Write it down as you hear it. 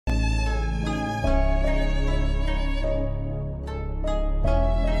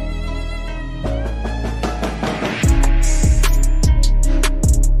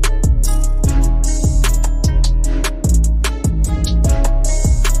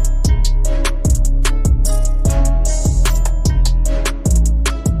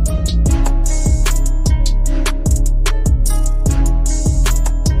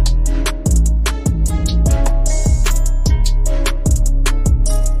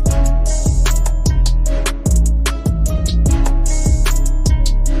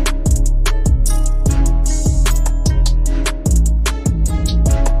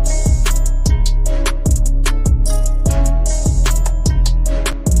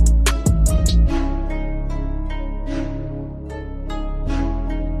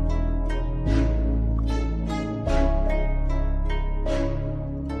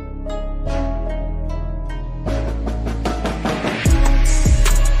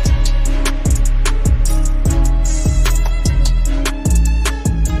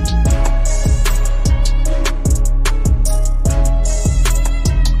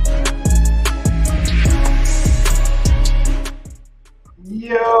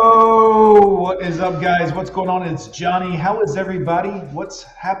Yo, what is up, guys? What's going on? It's Johnny. How is everybody? What's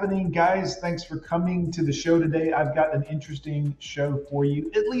happening, guys? Thanks for coming to the show today. I've got an interesting show for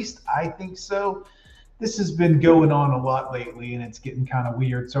you. At least I think so. This has been going on a lot lately and it's getting kind of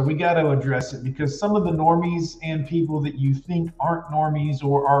weird. So we got to address it because some of the normies and people that you think aren't normies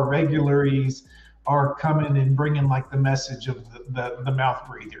or are regulars are coming and bringing like the message of the mouth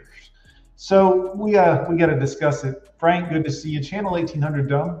breathers. So we got to discuss it. Frank, good to see you. Channel 1800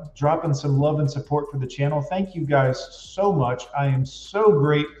 Dumb, dropping some love and support for the channel. Thank you guys so much. I am so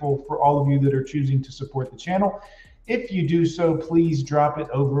grateful for all of you that are choosing to support the channel. If you do so, please drop it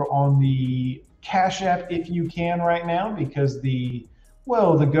over on the Cash App if you can right now, because the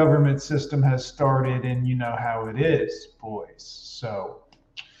government system has started and you know how it is, boys. So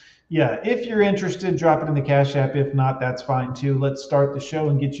yeah, if you're interested, drop it in the Cash App. If not, that's fine too. Let's start the show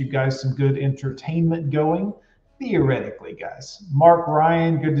and get you guys some good entertainment going. Theoretically, guys. Mark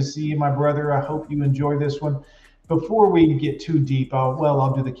Ryan, good to see you, my brother. I hope you enjoy this one. Before we get too deep,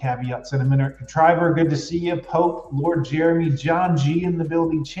 I'll do the caveats in a minute. Contriver, good to see you. Pope, Lord Jeremy, John G in the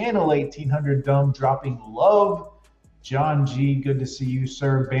building. Channel 1800 Dumb, dropping love. John G, good to see you,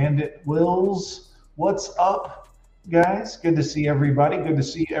 sir. Bandit Wills, what's up, guys? Good to see everybody. Good to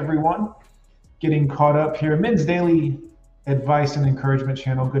see everyone getting caught up here. Men's Daily Advice and Encouragement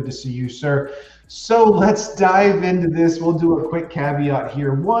channel. Good to see you, sir. So let's dive into this. We'll do a quick caveat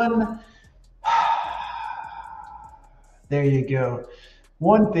here. There you go.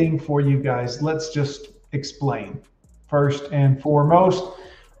 One thing for you guys. Let's just explain. First and foremost,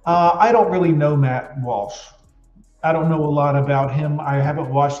 I don't really know Matt Walsh. I don't know a lot about him. I haven't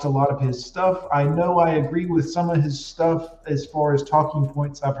watched a lot of his stuff. I know I agree with some of his stuff as far as talking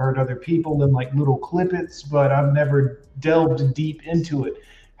points. I've heard other people in like little clippets, but I've never delved deep into it.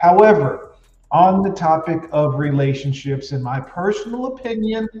 However, on the topic of relationships, in my personal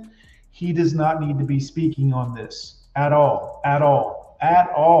opinion, he does not need to be speaking on this at all, at all, at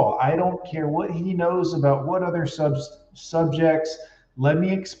all. I don't care what he knows about what other subjects. Let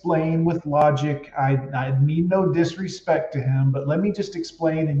me explain with logic. I mean no disrespect to him, but let me just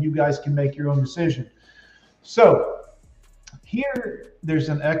explain and you guys can make your own decision. So here, there's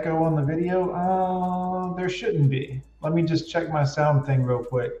an echo on the video. There shouldn't be. Let me just check my sound thing real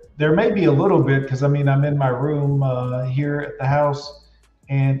quick. There may be a little bit because I mean, I'm in my room here at the house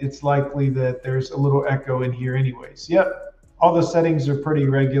and it's likely that there's a little echo in here anyways. Yep, all the settings are pretty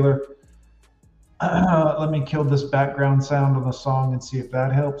regular. Let me kill this background sound on the song and see if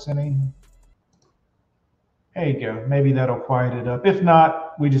that helps any. There you go. Maybe that'll quiet it up. If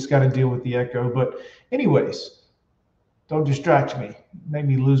not, we just got to deal with the echo. But anyways, don't distract me. Make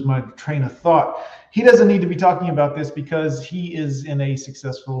me lose my train of thought. He doesn't need to be talking about this because he is in a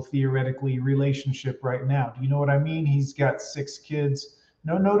successful, theoretically, relationship right now. Do you know what I mean? He's got 6 kids.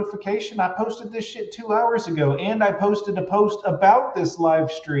 No notification. I posted this shit 2 hours ago, and I posted a post about this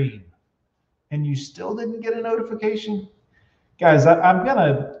live stream. And you still didn't get a notification? Guys, I'm going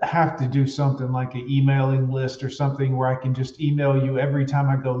to have to do something like an emailing list or something where I can just email you every time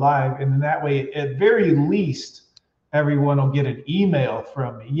I go live. And then that way, at very least, everyone will get an email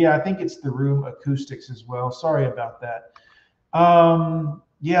from me. Yeah, I think it's the room acoustics as well. Sorry about that.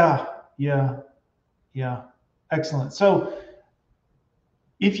 Yeah. Excellent. So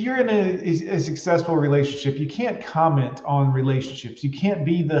if you're in a successful relationship, you can't comment on relationships. You can't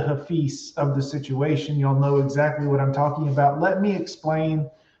be the Hafiz of the situation. You'll know exactly what I'm talking about. Let me explain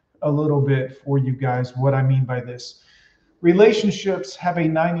a little bit for you guys what I mean by this. Relationships have a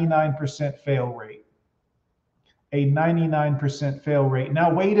 99% fail rate. A 99% fail rate.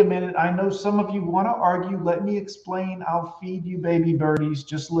 Now, wait a minute. I know some of you want to argue. Let me explain. I'll feed you baby birdies.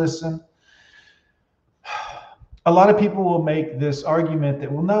 Just listen. A lot of people will make this argument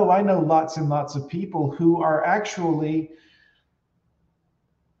that, well, no, I know lots and lots of people who are actually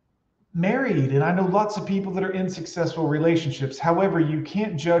married, and I know lots of people that are in successful relationships. However, you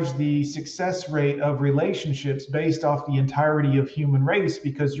can't judge the success rate of relationships based off the entirety of human race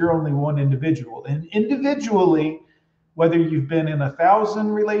because you're only one individual. And individually, whether you've been in 1,000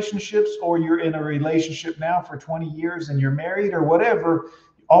 relationships or you're in a relationship now for 20 years and you're married or whatever,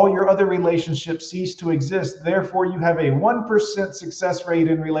 all your other relationships cease to exist. Therefore, you have a 1% success rate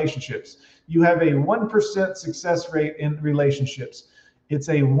in relationships. You have a 1% success rate in relationships. It's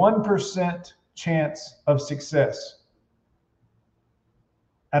a 1% chance of success.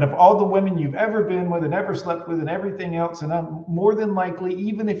 Out of all the women you've ever been with and ever slept with and everything else, and more than likely,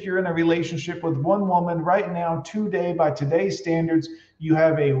 even if you're in a relationship with one woman right now, today, by today's standards, you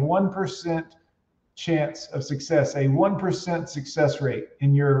have a 1% chance of success, a 1% success rate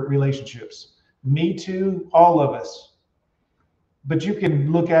in your relationships. Me too, all of us. But you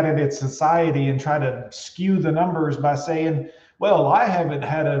can look at it as society and try to skew the numbers by saying, well, I haven't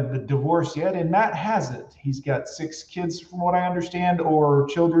had a divorce yet, and Matt hasn't. He's got 6 kids, from what I understand, or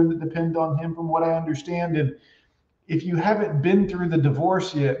children that depend on him, from what I understand. And if you haven't been through the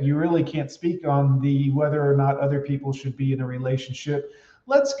divorce yet, you really can't speak on the whether or not other people should be in a relationship.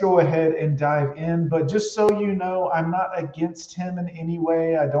 Let's go ahead and dive in. But just so you know, I'm not against him in any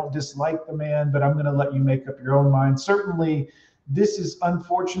way. I don't dislike the man, but I'm going to let you make up your own mind. Certainly, this is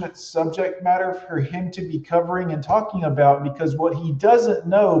unfortunate subject matter for him to be covering and talking about, because what he doesn't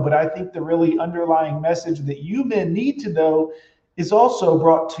know, but I think the really underlying message that you men need to know, is also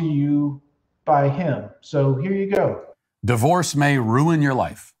brought to you by him. So here you go. Divorce may ruin your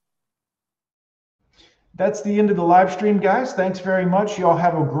life. That's the end of the live stream, guys. Thanks very much. Y'all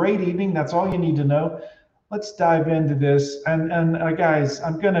have a great evening. That's all you need to know. Let's dive into this. And guys,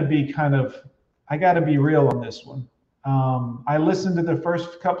 I'm going to be I got to be real on this one. I listened to the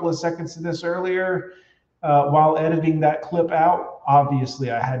first couple of seconds of this earlier while editing that clip out. Obviously,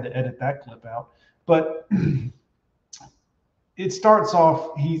 I had to edit that clip out. But it starts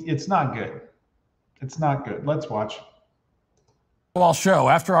off, it's not good. It's not good. Let's watch. Well, show.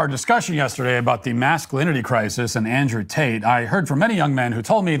 After our discussion yesterday about the masculinity crisis and Andrew Tate, I heard from many young men who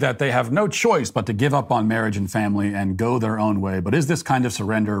told me that they have no choice but to give up on marriage and family and go their own way. But is this kind of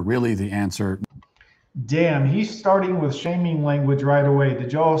surrender really the answer? Damn, he's starting with shaming language right away.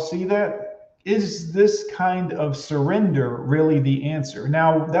 Did y'all see that? Is this kind of surrender really the answer?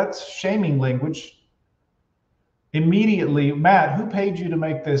 Now, that's shaming language. Immediately, Matt, who paid you to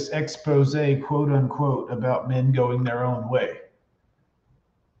make this expose, quote unquote, about men going their own way?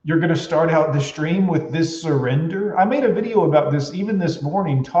 You're going to start out the stream with this surrender? I made a video about this even this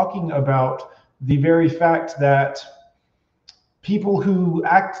morning, talking about the very fact that people who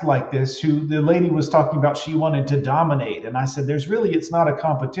act like this, who the lady was talking about, she wanted to dominate. And I said, it's not a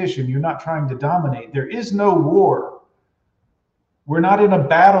competition. You're not trying to dominate. There is no war. We're not in a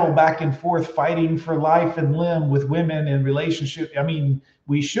battle back and forth fighting for life and limb with women in relationship. I mean,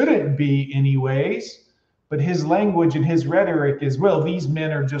 we shouldn't be anyways. But his language and his rhetoric is, well, these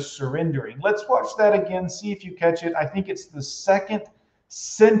men are just surrendering. Let's watch that again, see if you catch it. I think it's the second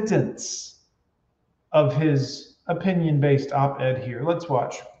sentence of his opinion-based op-ed here. Let's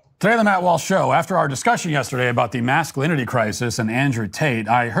watch. Today on the Matt Walsh Show, after our discussion yesterday about the masculinity crisis and Andrew Tate,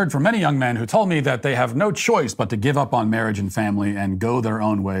 I heard from many young men who told me that they have no choice but to give up on marriage and family and go their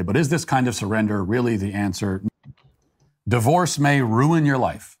own way. But is this kind of surrender really the answer? Divorce may ruin your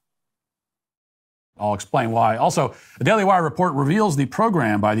life. I'll explain why. Also, the Daily Wire report reveals the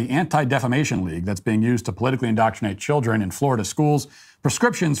program by the Anti-Defamation League that's being used to politically indoctrinate children in Florida schools.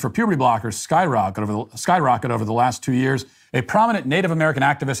 Prescriptions for puberty blockers skyrocket over the last 2 years. A prominent Native American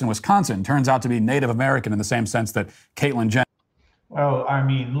activist in Wisconsin turns out to be Native American in the same sense that Caitlyn Jenner. Well, I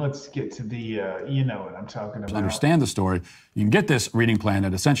mean, let's get to the, you know what I'm talking about. To understand the story, you can get this reading plan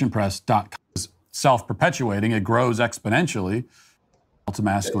at ascensionpress.com. It's self-perpetuating. It grows exponentially to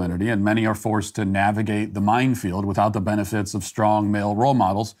masculinity, and many are forced to navigate the minefield without the benefits of strong male role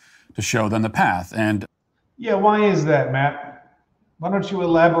models to show them the path. And yeah, why is that, Matt? Why don't you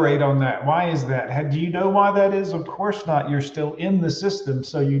elaborate on that? Why is that? Do you know why that is? Of course not. You're still in the system,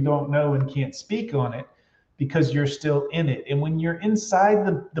 so you don't know and can't speak on it because you're still in it. And when you're inside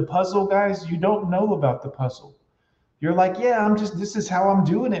the puzzle, guys, you don't know about the puzzle. You're like, yeah, this is how I'm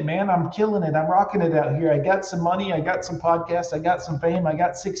doing it, man. I'm killing it. I'm rocking it out here. I got some money. I got some podcasts. I got some fame. I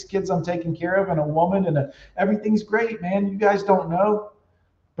got 6 kids I'm taking care of and a woman, and everything's great, man. You guys don't know,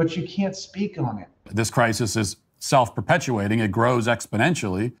 but you can't speak on it. This crisis is self-perpetuating. It grows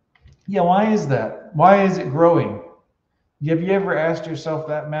exponentially. Yeah, why is that? Why is it growing? Have you ever asked yourself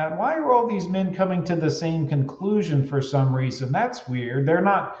that, Matt? Why are all these men coming to the same conclusion for some reason? That's weird.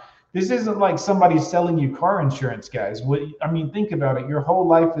 This isn't like somebody selling you car insurance, guys. I mean, think about it. Your whole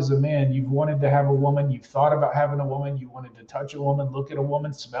life as a man, you've wanted to have a woman. You've thought about having a woman. You wanted to touch a woman, look at a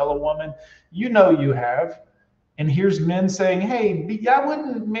woman, smell a woman. You know you have. And here's men saying, hey, I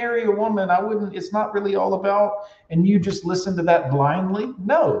wouldn't marry a woman. It's not really all about, and you just listen to that blindly?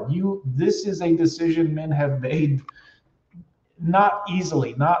 No, this is a decision men have made, not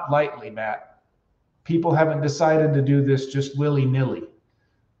easily, not lightly, Matt. People haven't decided to do this just willy-nilly.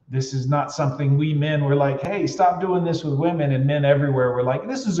 This is not something we men were like, hey, stop doing this with women, and men everywhere were like,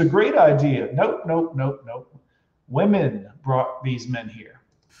 this is a great idea. Nope. Women brought these men here.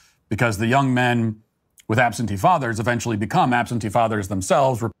 Because the young men with absentee fathers eventually become absentee fathers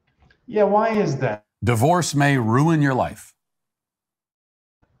themselves. Yeah, why is that? Divorce may ruin your life.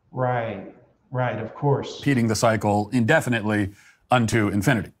 Right, of course. Repeating the cycle indefinitely unto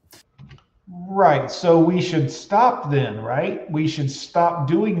infinity. Right. So we should stop then, right? We should stop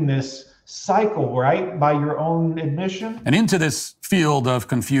doing this cycle, right? By your own admission. And into this field of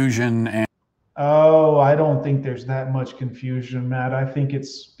confusion and Oh, I don't think there's that much confusion, Matt. I think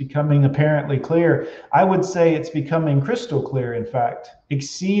it's becoming apparently clear. I would say it's becoming crystal clear, in fact,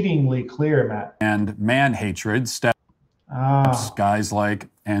 exceedingly clear, Matt. man hatred steps Ah, guys like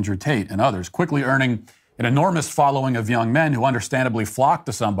Andrew Tate and others, quickly earning an enormous following of young men who understandably flock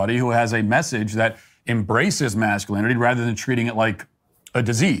to somebody who has a message that embraces masculinity rather than treating it like a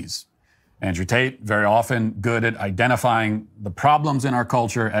disease. Andrew Tate, very often good at identifying the problems in our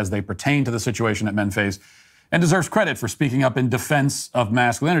culture as they pertain to the situation that men face, and deserves credit for speaking up in defense of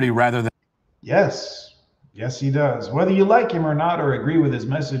masculinity rather than. yes. Yes, he does. Whether you like him or not, or agree with his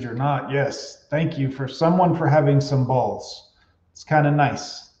message or not, yes. Thank you for someone for having some balls. It's kind of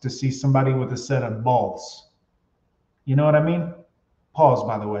nice to see somebody with a set of balls. You know what I mean? Pause,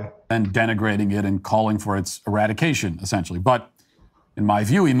 by the way. And denigrating it and calling for its eradication, essentially. But in my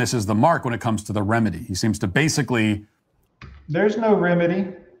view, he misses the mark when it comes to the remedy. He seems to basically. There's no remedy.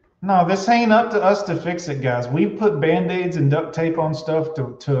 No, this ain't up to us to fix it, guys. We've put band-aids and duct tape on stuff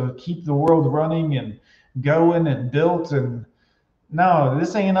to keep the world running and going and built. And no,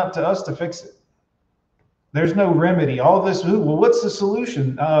 this ain't up to us to fix it. There's no remedy. All this, well, what's the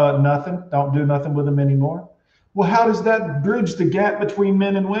solution? Nothing. Don't do nothing with them anymore. Well, how does that bridge the gap between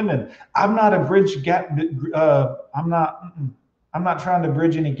men and women? I'm not a bridge gap. I'm not. I'm not trying to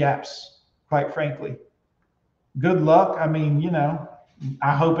bridge any gaps, quite frankly. Good luck. I mean,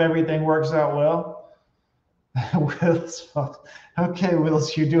 I hope everything works out well. Wills, okay,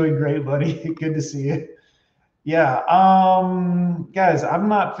 Wills, you're doing great, buddy. Good to see you. Yeah, guys, I'm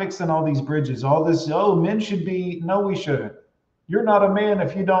not fixing all these bridges. All this, oh, men should be. No, we shouldn't. You're not a man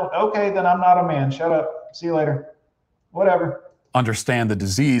if you don't. Okay, then I'm not a man. Shut up. See you later. Whatever. Understand the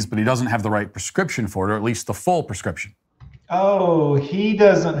disease, but he doesn't have the right prescription for it, or at least the full prescription. Oh, he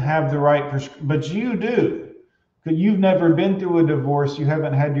doesn't have the right prescription, but you do. Because you've never been through a divorce. You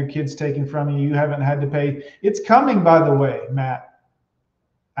haven't had your kids taken from you. You haven't had to pay. It's coming, by the way, Matt.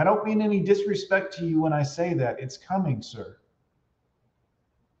 I don't mean any disrespect to you when I say that. It's coming, sir.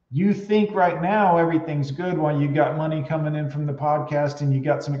 You think right now everything's good while you got money coming in from the podcast and you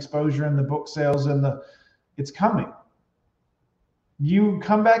got some exposure in the book sales it's coming. You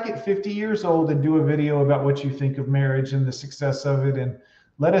come back at 50 years old and do a video about what you think of marriage and the success of it, and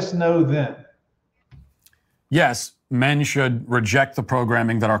let us know then. Yes, men should reject the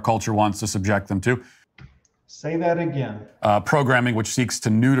programming that our culture wants to subject them to. Say that again. Programming which seeks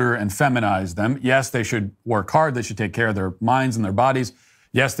to neuter and feminize them. Yes, they should work hard. They should take care of their minds and their bodies.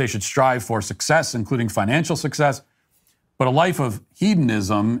 Yes, they should strive for success, including financial success. But a life of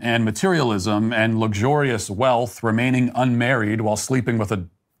hedonism and materialism and luxurious wealth, remaining unmarried while sleeping with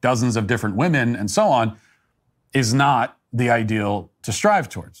dozens of different women and so on, is not the ideal to strive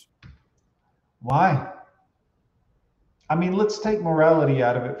towards. Why? I mean, let's take morality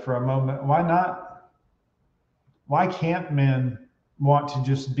out of it for a moment. Why not? Why can't men want to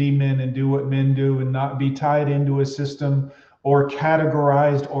just be men and do what men do and not be tied into a system or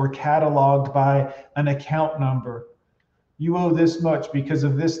categorized or cataloged by an account number? You owe this much because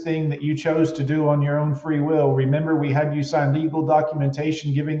of this thing that you chose to do on your own free will. Remember, we had you sign legal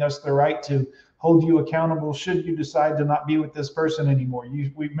documentation giving us the right to hold you accountable should you decide to not be with this person anymore.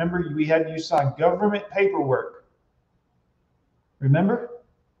 Remember, we had you sign government paperwork. Remember?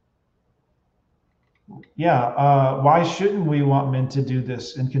 Yeah. Why shouldn't we want men to do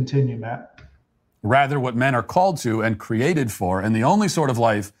this and continue, Matt? Rather, what men are called to and created for, and the only sort of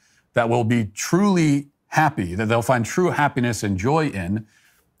life that will be truly happy, that they'll find true happiness and joy in,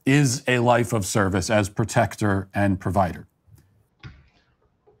 is a life of service as protector and provider.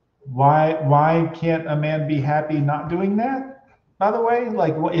 Why can't a man be happy not doing that? By the way,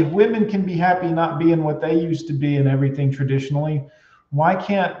 like, if women can be happy not being what they used to be and everything traditionally, why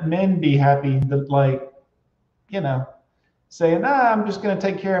can't men be happy that, like, saying, I'm just going to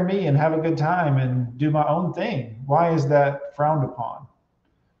take care of me and have a good time and do my own thing? Why is that frowned upon?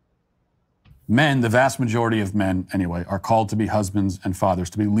 Men, the vast majority of men anyway, are called to be husbands and fathers,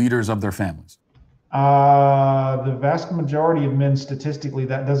 to be leaders of their families. The vast majority of men, statistically,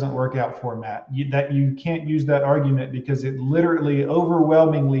 that doesn't work out for, Matt. You can't use that argument because it literally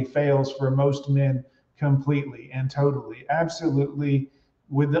overwhelmingly fails for most men completely and totally. Absolutely,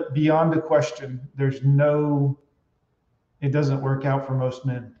 beyond a question. It doesn't work out for most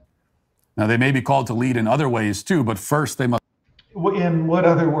men. Now, they may be called to lead in other ways too, but first they must. In what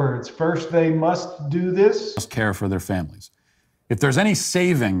other words? First, they must do this? Care for their families. If there's any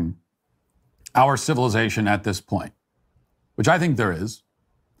saving our civilization at this point, which I think there is,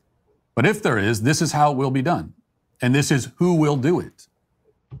 But if there is, this is how it will be done. And this is who will do it.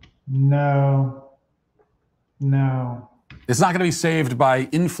 No. It's not going to be saved by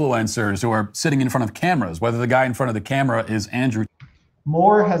influencers who are sitting in front of cameras, whether the guy in front of the camera is Andrew.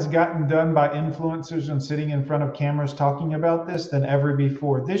 More has gotten done by influencers and sitting in front of cameras talking about this than ever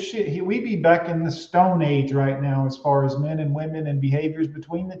before. This shit, we'd be back in the Stone Age right now as far as men and women and behaviors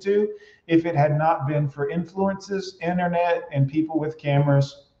between the two if it had not been for influences, internet, and people with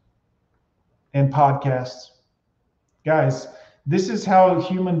cameras and podcasts. Guys, this is how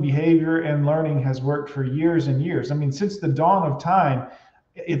human behavior and learning has worked for years and years. I mean, since the dawn of time,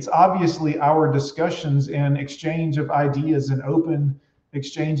 it's obviously our discussions and exchange of ideas and open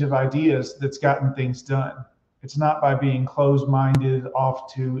exchange of ideas that's gotten things done. It's not by being closed-minded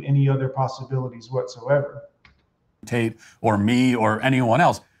off to any other possibilities whatsoever. Tate or me or anyone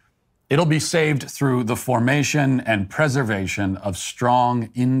else. It'll be saved through the formation and preservation of strong,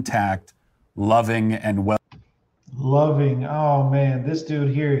 intact, loving, and well. Loving. Oh man, this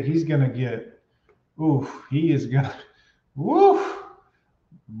dude here, he's gonna get, he is gonna,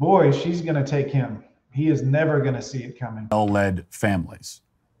 boy, she's gonna take him. He is never gonna see it coming. Well-led families.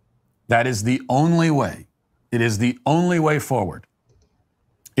 That is the only way. It is the only way forward.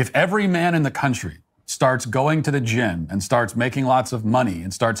 If every man in the country starts going to the gym and starts making lots of money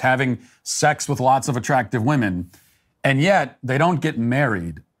and starts having sex with lots of attractive women, and yet they don't get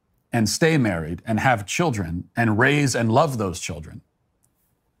married and stay married and have children and raise and love those children,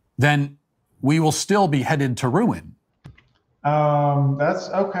 then we will still be headed to ruin. That's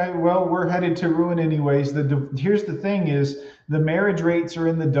okay. Well, we're headed to ruin anyways. Here's the thing is the marriage rates are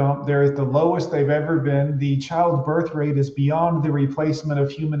in the dump. They're at the lowest they've ever been. The childbirth rate is beyond the replacement of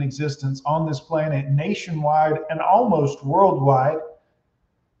human existence on this planet, nationwide and almost worldwide.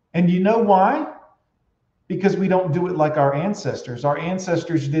 And you know why? Because we don't do it like our ancestors. Our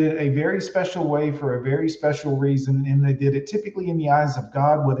ancestors did it a very special way for a very special reason, and they did it typically in the eyes of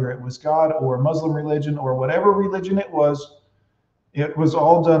God, whether it was God or Muslim religion or whatever religion it was. It was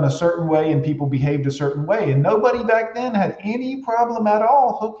all done a certain way and people behaved a certain way. And nobody back then had any problem at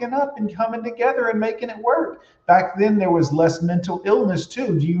all hooking up and coming together and making it work. Back then, there was less mental illness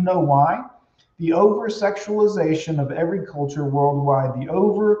too. Do you know why? The over-sexualization of every culture worldwide, the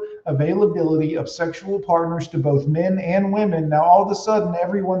over-availability of sexual partners to both men and women. Now, all of a sudden,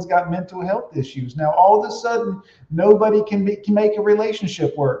 everyone's got mental health issues. Now, all of a sudden, nobody can make a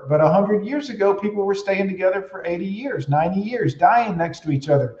relationship work. But 100 years ago, people were staying together for 80 years, 90 years, dying next to each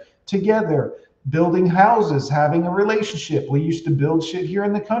other, together, building houses, having a relationship. We used to build shit here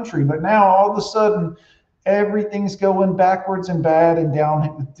in the country. But now, all of a sudden, everything's going backwards and bad and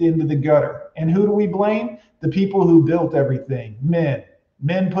down into the gutter. And who do we blame? The people who built everything, men.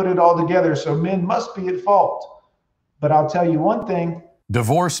 Men put it all together, so men must be at fault. But I'll tell you one thing.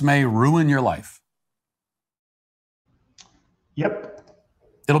 Divorce may ruin your life. Yep.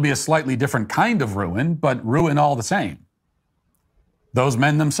 It'll be a slightly different kind of ruin, but ruin all the same. Those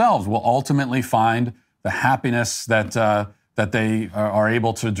men themselves will ultimately find the happiness that they are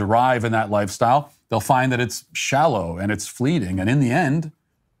able to derive in that lifestyle. They'll find that it's shallow and it's fleeting. And in the end,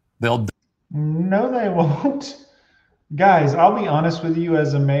 they'll... No, they won't. Guys, I'll be honest with you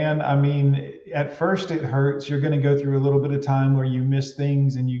as a man. I mean, at first it hurts. You're going to go through a little bit of time where you miss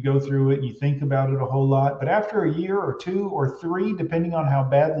things and you go through it and you think about it a whole lot. But after a year or two or three, depending on how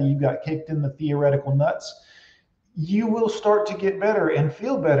badly you got kicked in the theoretical nuts, you will start to get better and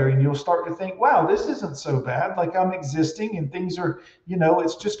feel better. And you'll start to think, wow, this isn't so bad. Like I'm existing and things are,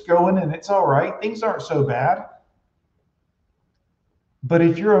 it's just going and it's all right. Things aren't so bad. But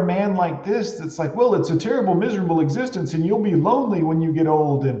if you're a man like this, that's like, well, it's a terrible, miserable existence and you'll be lonely when you get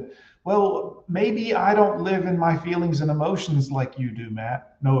old. And well, maybe I don't live in my feelings and emotions like you do,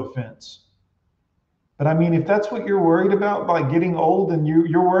 Matt. No offense. But I mean, if that's what you're worried about by getting old and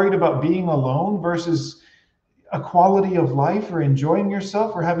you're worried about being alone versus a quality of life or enjoying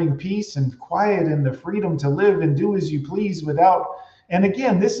yourself or having peace and quiet and the freedom to live and do as you please without, and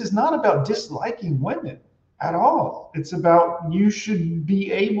again, this is not about disliking women at all. It's about you should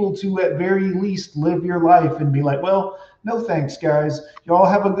be able to at very least live your life and be like, well, no thanks, guys. Y'all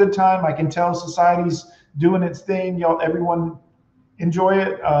have a good time. I can tell society's doing its thing. Y'all, everyone enjoy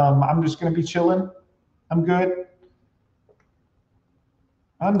it. I'm just going to be chilling. I'm good.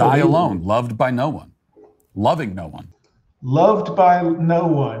 Die alone, loved by no one. Loving no one. Loved by no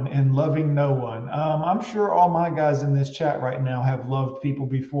one and loving no one. I'm sure all my guys in this chat right now have loved people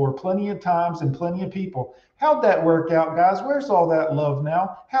before, plenty of times and plenty of people. How'd that work out, guys? Where's all that love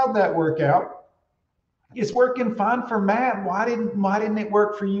now? How'd that work out? It's working fine for Matt. Why didn't it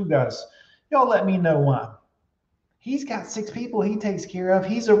work for you guys? Y'all let me know why. He's got 6 people he takes care of.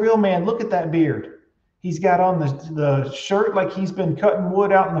 He's a real man. Look at that beard. He's got on the shirt like he's been cutting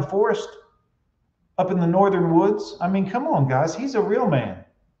wood out in the forest, up in the northern woods. I mean, come on, guys. He's a real man.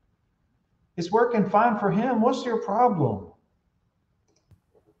 It's working fine for him. What's your problem?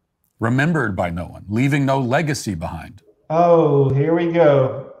 Remembered by no one, leaving no legacy behind. Oh, here we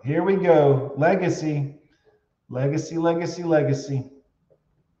go. Here we go. Legacy. Legacy, legacy, legacy.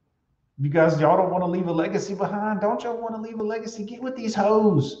 You guys, y'all don't want to leave a legacy behind? Don't y'all want to leave a legacy? Get with these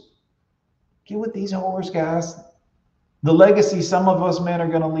hoes. Get with these whores, guys. The legacy some of us men are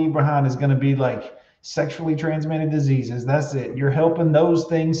going to leave behind is going to be like sexually transmitted diseases. That's it. You're helping those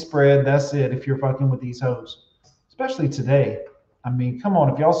things spread. That's it if you're fucking with these hoes. Especially today. I mean, come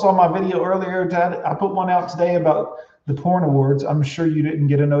on. If y'all saw my video earlier, I put one out today about the porn awards. I'm sure you didn't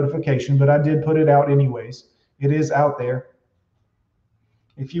get a notification, but I did put it out anyways. It is out there.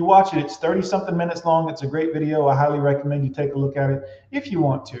 If you watch it, it's 30-something minutes long. It's a great video. I highly recommend you take a look at it if you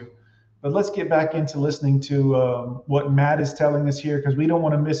want to. But let's get back into listening to what Matt is telling us here, because we don't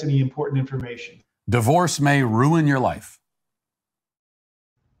want to miss any important information. Divorce may ruin your life.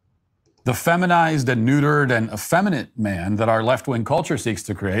 The feminized and neutered and effeminate man that our left-wing culture seeks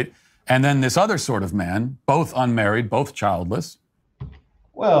to create, and then this other sort of man, both unmarried, both childless.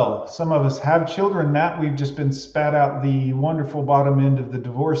 Well, some of us have children, Matt. We've just been spat out the wonderful bottom end of the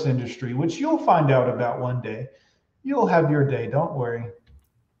divorce industry, which you'll find out about one day. You'll have your day, don't worry.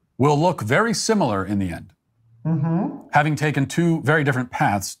 Will look very similar in the end. Mm-hmm. Having taken 2 very different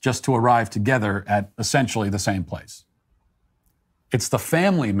paths just to arrive together at essentially the same place. It's the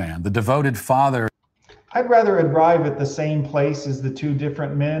family man, the devoted father. I'd rather arrive at the same place as the 2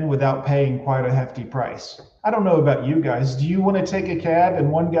 different men without paying quite a hefty price. I don't know about you guys. Do you want to take a cab and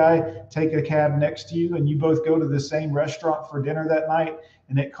one guy take a cab next to you and you both go to the same restaurant for dinner that night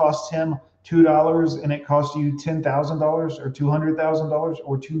and it costs him $2 and it costs you $10,000 or $200,000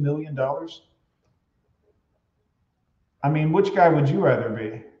 or $2 million? I mean, which guy would you rather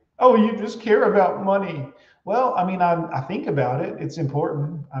be? Oh, you just care about money. Well, I mean, I think about it. It's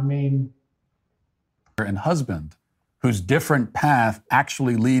important. I mean, and husband, whose different path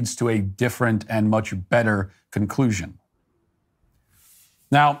actually leads to a different and much better conclusion.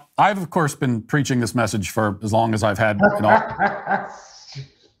 Now, I've, of course, been preaching this message for as long as I've had,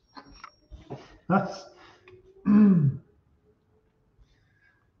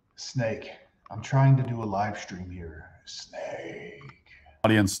 Snake, I'm trying to do a live stream here. Snake.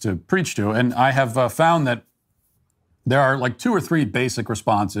 Audience to preach to, and I have found that there are like 2 or 3 basic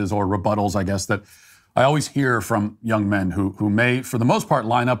responses or rebuttals, I guess, that I always hear from young men who may, for the most part,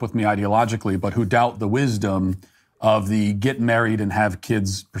 line up with me ideologically, but who doubt the wisdom of the get married and have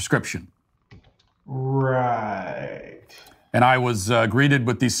kids prescription. Right. And I was greeted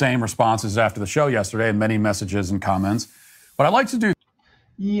with these same responses after the show yesterday and many messages and comments. What I like to do...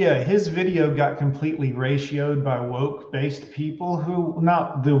 Yeah, his video got completely ratioed by woke-based people who,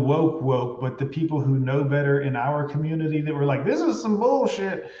 not the woke, but the people who know better in our community that were like, this is some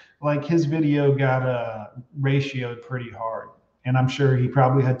bullshit. Like his video got ratioed pretty hard. And I'm sure he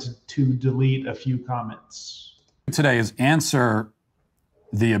probably had to delete a few comments. Today is answer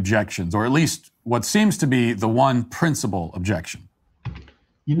the objections, or at least what seems to be the one principal objection.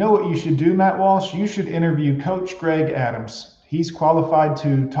 You know what you should do, Matt Walsh? You should interview Coach Greg Adams. He's qualified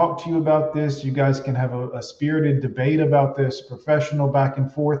to talk to you about this. You guys can have a spirited debate about this, professional back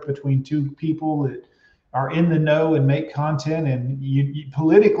and forth between 2 people that are in the know and make content. And you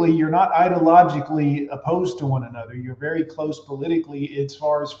politically, you're not ideologically opposed to one another. You're very close politically, as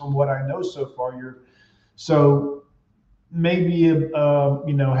far as from what I know so far. So maybe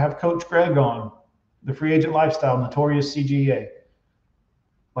have Coach Greg on, the Free Agent Lifestyle, Notorious CGA.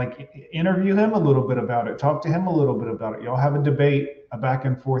 Like, interview him a little bit about it. Talk to him a little bit about it. Y'all have a debate, a back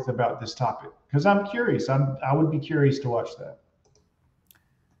and forth about this topic. Because I'm curious. I would be curious to watch that.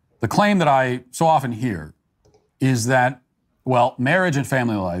 The claim that I so often hear is that, well, marriage and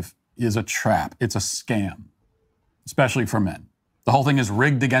family life is a trap. It's a scam, especially for men. The whole thing is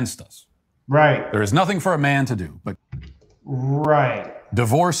rigged against us. Right. There is nothing for a man to do, but right.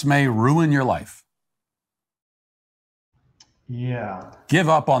 Divorce may ruin your life. Yeah. Give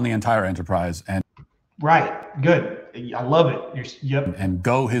up on the entire enterprise and... Right. Good. I love it. Yep. And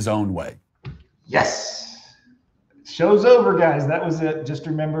go his own way. Yes. Show's over, guys. That was it. Just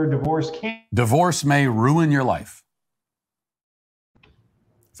remember, divorce may ruin your life. In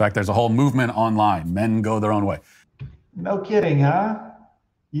fact, there's a whole movement online. Men go their own way. No kidding, huh?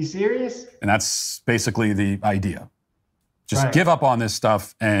 You serious? And that's basically the idea. Just right. Give up on this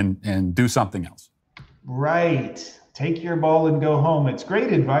stuff and do something else. Right. Take your ball and go home. It's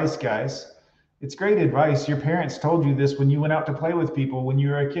great advice, guys. It's great advice. Your parents told you this when you went out to play with people when you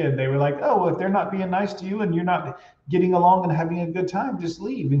were a kid. They were like, oh, well, if they're not being nice to you and you're not getting along and having a good time, just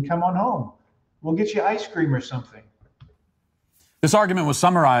leave and come on home. We'll get you ice cream or something. This argument was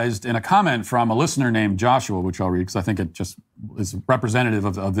summarized in a comment from a listener named Joshua, which I'll read because I think it just is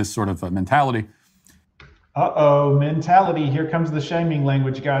representative of this sort of mentality. Uh-oh, mentality. Here comes the shaming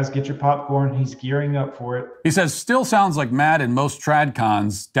language, guys. Get your popcorn. He's gearing up for it. He says, still sounds like Matt and most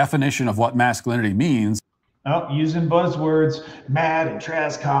tradcons' definition of what masculinity means. Oh, using buzzwords, mad and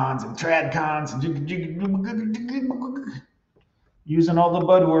trascons and tradcons and using all the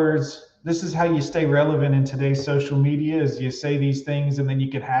buzzwords. This is how you stay relevant in today's social media is you say these things and then you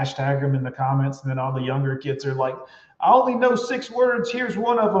can hashtag them in the comments and then all the younger kids are like, I only know 6 words. Here's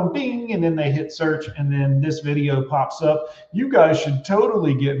one of them, bing. And then they hit search and then this video pops up. You guys should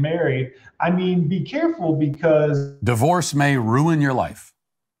totally get married. I mean, be careful because divorce may ruin your life.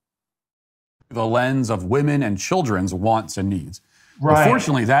 The lens of women and children's wants and needs. Right.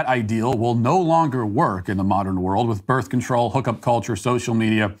 Unfortunately, that ideal will no longer work in the modern world with birth control, hookup culture, social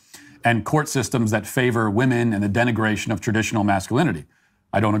media, and court systems that favor women and the denigration of traditional masculinity.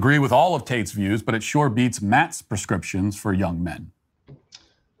 I don't agree with all of Tate's views, but it sure beats Matt's prescriptions for young men.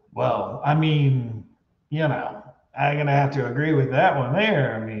 Well, I mean, you know, I'm going to have to agree with that one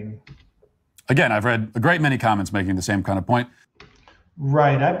there. I mean, again, I've read a great many comments making the same kind of point.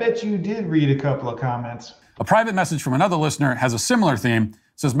 Right. I bet you did read a couple of comments. A private message from another listener has a similar theme. It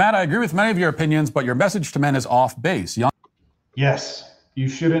says, Matt, I agree with many of your opinions, but your message to men is off base. Yes. You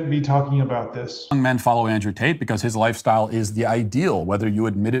shouldn't be talking about this. Young men follow Andrew Tate because his lifestyle is the ideal, whether you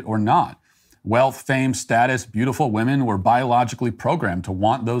admit it or not. Wealth, fame, status, beautiful women were biologically programmed to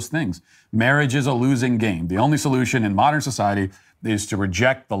want those things. Marriage is a losing game. The only solution in modern society is to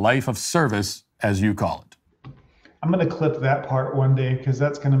reject the life of service, as you call it. I'm going to clip that part one day because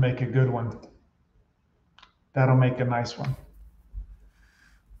that's going to make a good one. That'll make a nice one.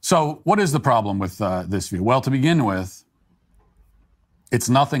 So what is the problem with this view? Well, to begin with, it's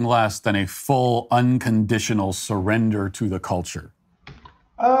nothing less than a full, unconditional surrender to the culture.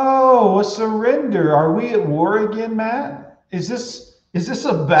 Oh, a surrender. Are we at war again, Matt? Is this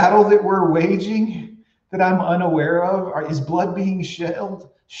a battle that we're waging that I'm unaware of? Is blood being shed?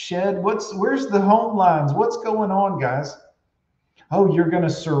 Where's the home lines? What's going on, guys? Oh, you're going to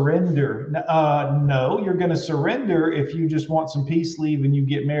surrender. No, you're going to surrender if you just want some peace leave and you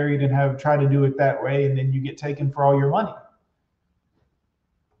get married and try to do it that way, and then you get taken for all your money.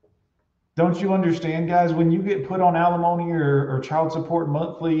 Don't you understand, guys? When you get put on alimony or child support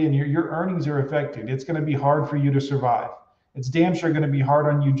monthly and your earnings are affected, it's going to be hard for you to survive. It's damn sure going to be hard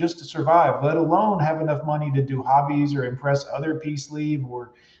on you just to survive, let alone have enough money to do hobbies or impress other peace leave.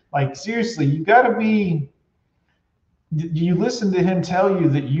 Or like, seriously, you got to be, you listen to him tell you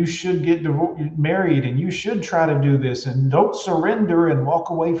that you should get married and you should try to do this and don't surrender and walk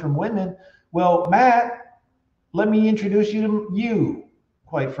away from women. Well, Matt, let me introduce you to you,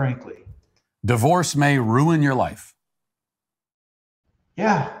 quite frankly. Divorce may ruin your life.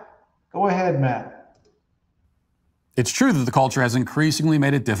 Yeah, go ahead, Matt. It's true that the culture has increasingly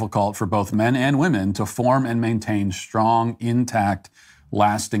made it difficult for both men and women to form and maintain strong, intact,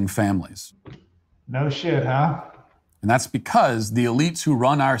 lasting families. No shit, huh? And that's because the elites who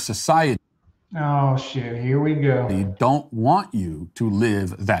run our society oh shit, here we go. They don't want you to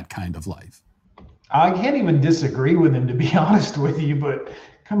live that kind of life. I can't even disagree with him, to be honest with you, but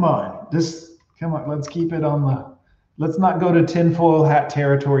come on, let's keep it on let's not go to tinfoil hat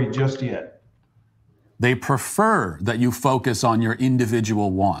territory just yet. They prefer that you focus on your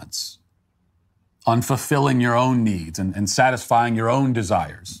individual wants, on fulfilling your own needs and satisfying your own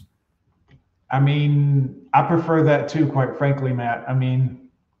desires. I mean, I prefer that too, quite frankly, Matt. I mean,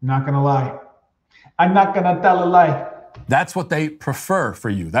 not gonna lie. I'm not gonna tell a lie. That's what they prefer for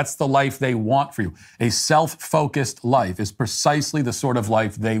you. That's the life they want for you. A self-focused life is precisely the sort of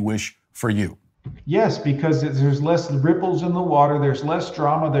life they wish for you. Yes, because there's less ripples in the water, there's less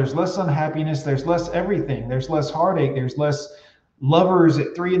drama, there's less unhappiness, there's less everything, there's less heartache, there's less lovers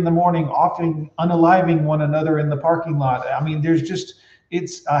at 3 a.m, often unaliving one another in the parking lot. I mean,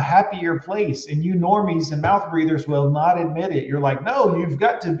 it's a happier place, and you normies and mouth breathers will not admit it. You're like, no, you've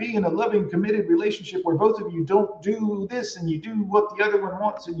got to be in a loving, committed relationship where both of you don't do this and you do what the other one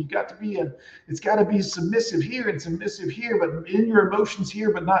wants, and it's got to be submissive here and submissive here, but in your emotions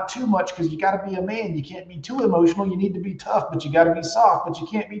here, but not too much, because you got to be a man. You can't be too emotional. You need to be tough, but you got to be soft, but you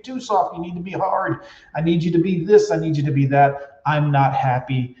can't be too soft. You need to be hard. I need you to be this. I need you to be that. I'm not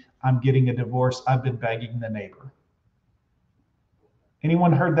happy. I'm getting a divorce. I've been begging the neighbor.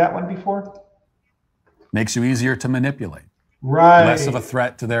 Anyone heard that one before? Makes you easier to manipulate. Right. Less of a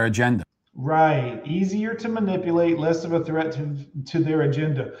threat to their agenda. Right. Easier to manipulate, less of a threat to their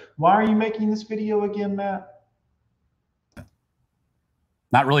agenda. Why are you making this video again, Matt?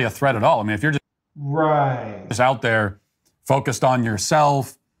 Not really a threat at all. I mean, if you're Right. just out there focused on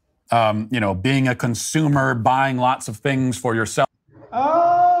yourself, being a consumer, buying lots of things for yourself.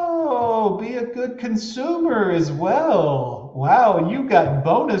 Oh, be a good consumer as well. Wow, you got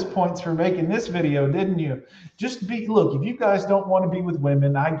bonus points for making this video, didn't you? Look, if you guys don't want to be with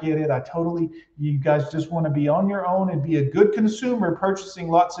women, I get it. You guys just want to be on your own and be a good consumer, purchasing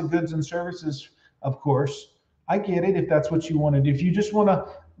lots of goods and services, of course. I get it if that's what you want to do. If you just want to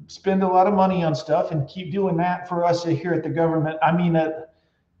spend a lot of money on stuff and keep doing that for us here at the government,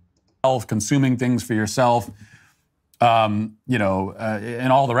 consuming things for yourself, and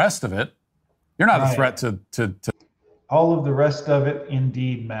all the rest of it, you're not a threat to all of the rest of it,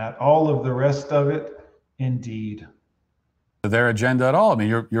 indeed, Matt. All of the rest of it, indeed. Their agenda at all. I mean,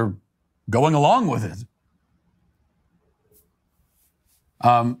 you're going along with it.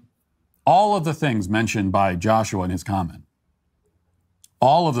 All of the things mentioned by Joshua in his comment,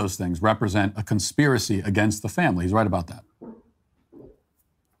 all of those things represent a conspiracy against the family. He's right about that.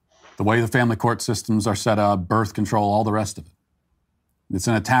 The way the family court systems are set up, birth control, all the rest of it. It's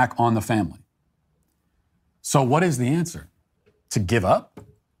an attack on the family. So what is the answer? To give up?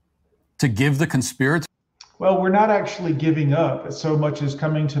 To give the conspirator? Well, we're not actually giving up so much as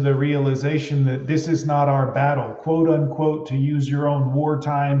coming to the realization that this is not our battle, quote unquote, to use your own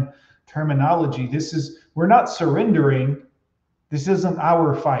wartime terminology. We're not surrendering. This isn't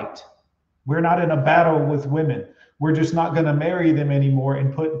our fight. We're not in a battle with women. We're just not going to marry them anymore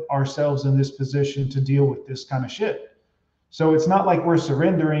and put ourselves in this position to deal with this kind of shit. So it's not like we're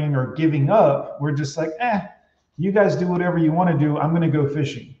surrendering or giving up. We're just like, you guys do whatever you want to do. I'm going to go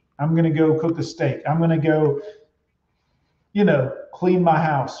fishing. I'm going to go cook a steak. I'm going to go, clean my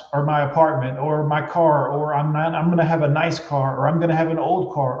house or my apartment or my car, or I'm going to have a nice car, or I'm going to have an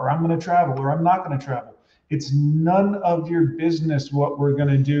old car, or I'm going to travel, or I'm not going to travel. It's none of your business what we're going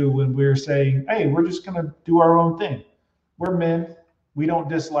to do when we're saying, hey, we're just going to do our own thing. We're men. We don't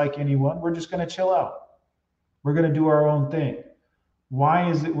dislike anyone. We're just going to chill out. We're going to do our own thing. Why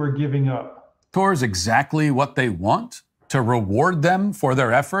is it we're giving up? Towards exactly what they want, to reward them for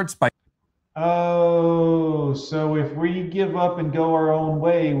their efforts by... Oh, so if we give up and go our own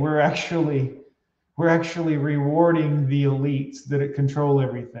way, we're actually rewarding the elites that control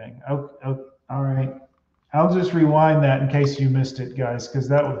everything. Oh, all right. I'll just rewind that in case you missed it, guys, because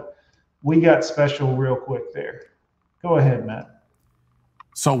we got special real quick there. Go ahead, Matt.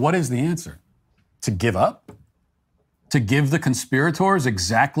 So what is the answer? To give up? To give the conspirators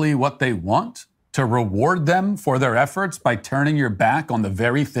exactly what they want? To reward them for their efforts by turning your back on the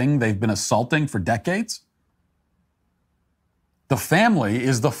very thing they've been assaulting for decades? The family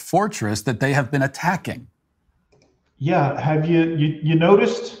is the fortress that they have been attacking. Yeah, have you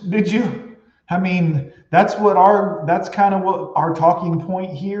noticed? Did you? I mean, that's kind of what our talking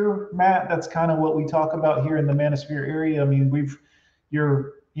point here, Matt. That's kind of what we talk about here in the Manosphere area. I mean,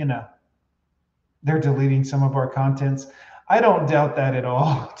 they're deleting some of our contents. I don't doubt that at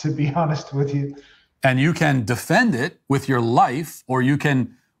all, to be honest with you. And you can defend it with your life, or you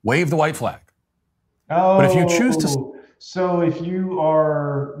can wave the white flag. Oh, but if you choose to... So if you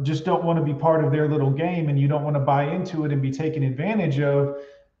just don't want to be part of their little game and you don't want to buy into it and be taken advantage of,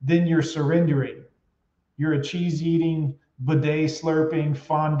 then you're surrendering. You're a cheese eating, bidet slurping,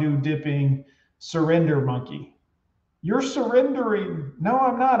 fondue dipping surrender monkey. You're surrendering. No,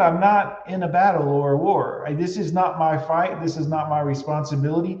 I'm not. I'm not in a battle or a war. This is not my fight. This is not my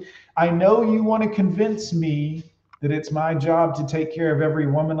responsibility. I know you want to convince me that it's my job to take care of every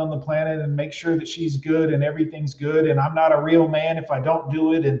woman on the planet and make sure that she's good and everything's good. And I'm not a real man if I don't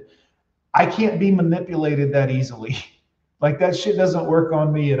do it. And I can't be manipulated that easily. Like, that shit doesn't work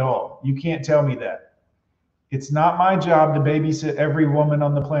on me at all. You can't tell me that. It's not my job to babysit every woman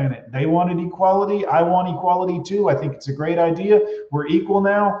on the planet. They wanted equality. I want equality too. I think it's a great idea. We're equal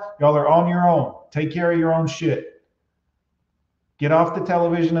now. Y'all are on your own. Take care of your own shit. Get off the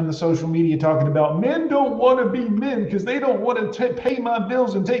television and the social media talking about men don't want to be men because they don't want to pay my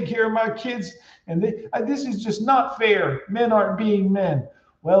bills and take care of my kids. And this is just not fair. Men aren't being men.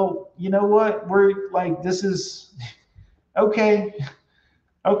 Well, you know what? This is... Okay.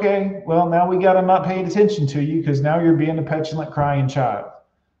 Well, now we got to not pay attention to you because now you're being a petulant, crying child.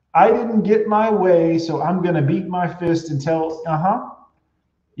 I didn't get my way, so I'm going to beat my fist and tell,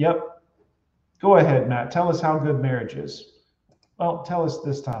 Yep. Go ahead, Matt. Tell us how good marriage is. Well, tell us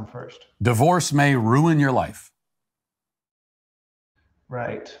this time first. Divorce may ruin your life.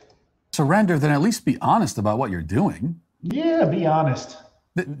 Right. Surrender, then at least be honest about what you're doing. Yeah, be honest.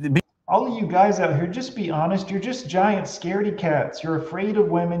 All of you guys out here, just be honest. You're just giant scaredy cats. You're afraid of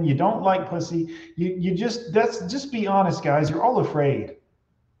women. You don't like pussy. Just be honest, guys. You're all afraid.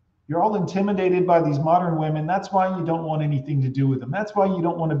 You're all intimidated by these modern women. That's why you don't want anything to do with them. That's why you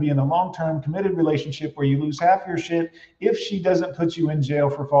don't want to be in a long-term committed relationship where you lose half your shit if she doesn't put you in jail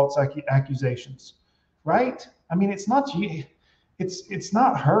for false accusations. Right? I mean, it's not you. It's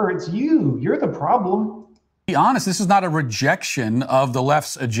not her. It's you. You're the problem. Be honest, this is not a rejection of the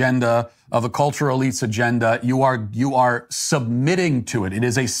left's agenda, of the cultural elite's agenda. You are submitting to it. It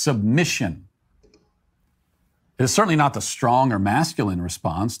is a submission. It is certainly not the strong or masculine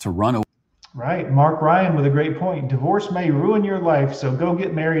response to run away. Right. Mark Ryan with a great point. Divorce may ruin your life, so go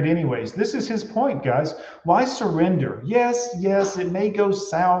get married anyways. This is his point, guys. Why surrender? Yes, it may go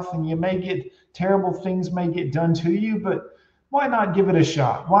south and you may get terrible things may get done to you, but why not give it a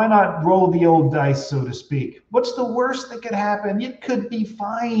shot? Why not roll the old dice, so to speak? What's the worst that could happen? It could be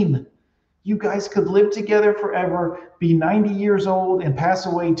fine. You guys could live together forever, be 90 years old, and pass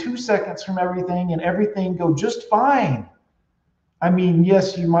away 2 seconds from everything, and everything go just fine. I mean,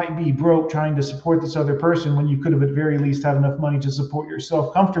 yes, you might be broke trying to support this other person when you could have at very least had enough money to support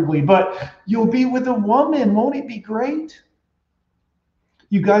yourself comfortably, but you'll be with a woman. Won't it be great?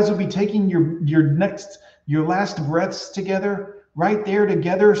 You guys will be taking your last breaths together, right there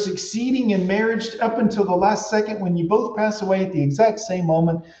together, succeeding in marriage up until the last second when you both pass away at the exact same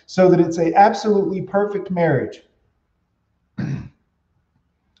moment, so that it's a absolutely perfect marriage.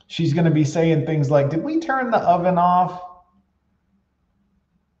 She's going to be saying things like, did we turn the oven off?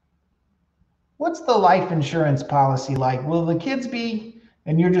 What's the life insurance policy like? Will the kids be?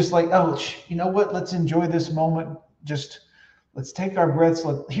 And you're just like, oh, you know what? Let's enjoy this moment. Just let's take our breaths.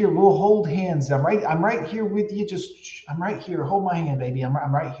 Here, we'll hold hands. I'm right here with you. I'm right here. Hold my hand, baby. I'm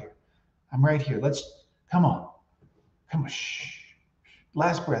right here. I'm right here. Come on. Shh.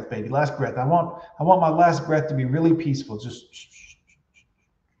 Last breath, baby. Last breath. I want my last breath to be really peaceful. Just shh.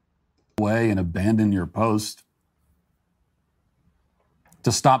 Away and abandon your post.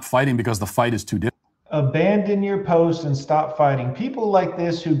 To stop fighting because the fight is too difficult. Abandon your post and stop fighting. People like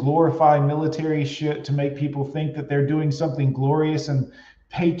this who glorify military shit to make people think that they're doing something glorious and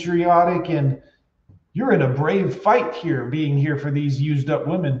patriotic, and you're in a brave fight here, being here for these used up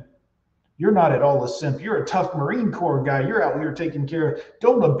women. You're not at all a simp. You're a tough Marine Corps guy. You're out here taking care of.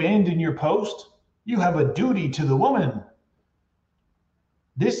 Don't abandon your post. You have a duty to the woman.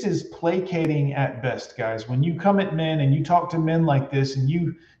 This is placating at best, guys. When you come at men and you talk to men like this and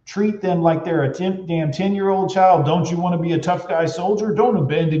you treat them like they're a damn 10-year-old child, don't you want to be a tough guy soldier? Don't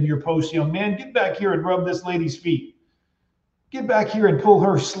abandon your post, young man. Get back here and rub this lady's feet. Get back here and pull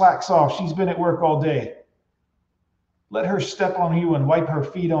her slacks off. She's been at work all day. Let her step on you and wipe her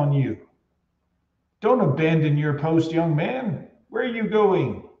feet on you. Don't abandon your post, young man. Where are you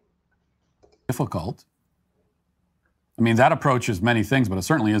going? Difficult. I mean, that approach is many things, but it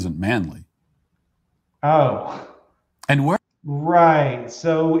certainly isn't manly. Oh. And where? Right.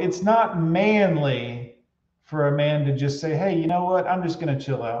 So it's not manly for a man to just say, hey, you know what? I'm just going to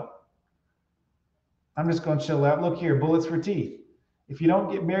chill out. I'm just going to chill out. Look here, bullets for teeth. If you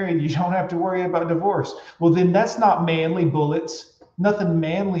don't get married, you don't have to worry about divorce. Well, then that's not manly, Bullets. Nothing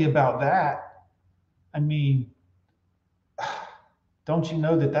manly about that. I mean, don't you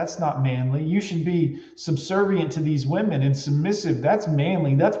know that that's not manly? You should be subservient to these women and submissive. That's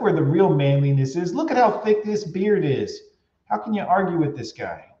manly. That's where the real manliness is. Look at how thick this beard is. How can you argue with this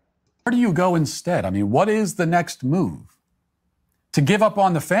guy? Where do you go instead? I mean, what is the next move? To give up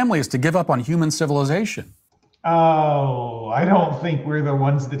on the family is to give up on human civilization. Oh, I don't think we're the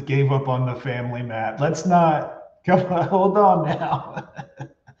ones that gave up on the family, Matt. Let's not. Come on, hold on now.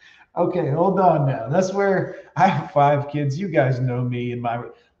 Okay, hold on now. That's where I have 5 kids. You guys know me and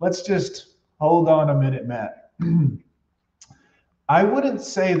let's just hold on a minute, Matt. I wouldn't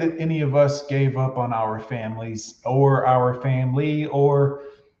say that any of us gave up on our families or our family, or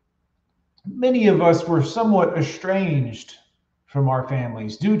many of us were somewhat estranged from our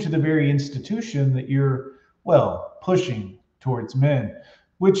families due to the very institution that you're, well, pushing towards men,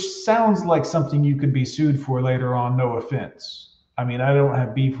 which sounds like something you could be sued for later on, no offense. I mean, I don't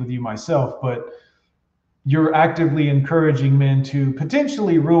have beef with you myself, but you're actively encouraging men to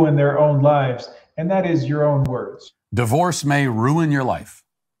potentially ruin their own lives, and that is your own words. Divorce may ruin your life.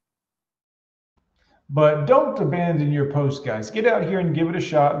 But don't abandon your post, guys. Get out here and give it a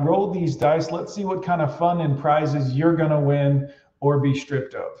shot. Roll these dice. Let's see what kind of fun and prizes you're going to win or be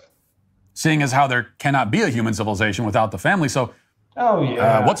stripped of. Seeing as how there cannot be a human civilization without the family, so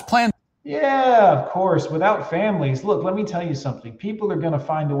what's planned? Yeah, of course. Without families, look, let me tell you something. People are going to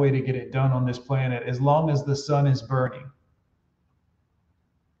find a way to get it done on this planet as long as the sun is burning.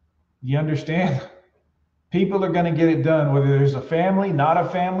 You understand? People are going to get it done, whether there's a family, not a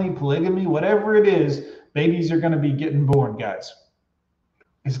family, polygamy, whatever it is. Babies are going to be getting born, guys.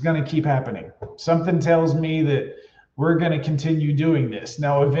 It's going to keep happening. Something tells me that we're going to continue doing this.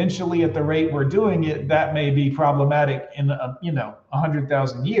 Now, eventually, at the rate we're doing it, that may be problematic in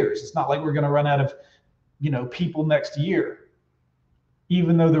 100,000 years. It's not like we're going to run out of people next year.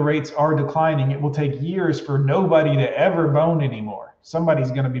 Even though the rates are declining, it will take years for nobody to ever bone anymore. Somebody's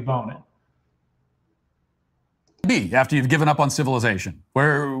going to be boning. After you've given up on civilization,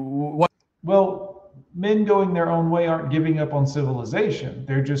 what? Well, men going their own way aren't giving up on civilization.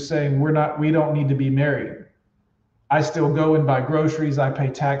 They're just saying we don't need to be married. I still go and buy groceries. I pay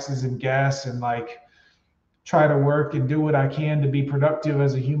taxes and gas and try to work and do what I can to be productive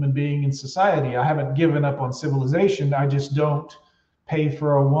as a human being in society. I haven't given up on civilization. I just don't pay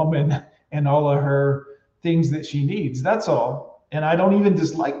for a woman and all of her things that she needs. That's all. And I don't even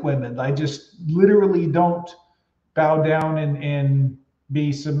dislike women. I just literally don't bow down and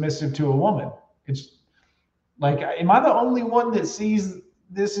be submissive to a woman. It's like, am I the only one that sees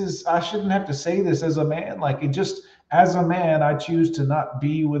this I shouldn't have to say this as a man? As a man, I choose to not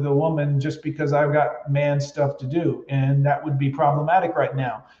be with a woman just because I've got man stuff to do. And that would be problematic right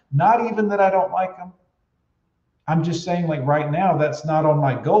now. Not even that I don't like them. I'm just saying, right now, that's not on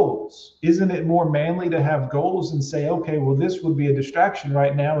my goals. Isn't it more manly to have goals and say, okay, well, this would be a distraction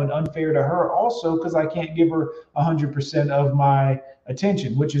right now and unfair to her also because I can't give her 100% of my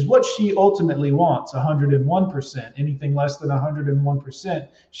attention, which is what she ultimately wants, 101%. Anything less than 101%,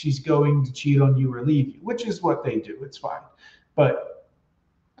 she's going to cheat on you or leave you, which is what they do. It's fine. But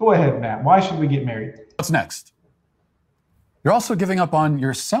go ahead, Matt. Why should we get married? What's next? You're also giving up on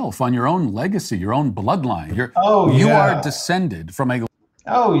yourself, on your own legacy, your own bloodline. You are descended from a...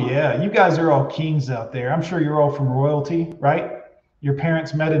 Oh, yeah. You guys are all kings out there. I'm sure you're all from royalty, right? Your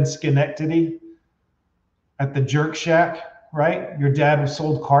parents met in Schenectady at the Jerk Shack, right? Your dad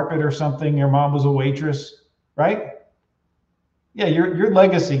sold carpet or something. Your mom was a waitress, right? Yeah, your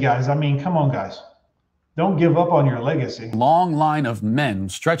legacy, guys. I mean, come on, guys. Don't give up on your legacy. Long line of men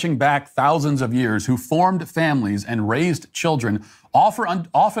stretching back thousands of years who formed families and raised children,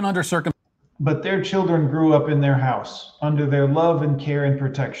 often under circumstances. But their children grew up in their house under their love and care and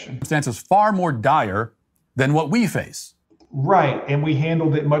protection. Circumstances far more dire than what we face. Right, and we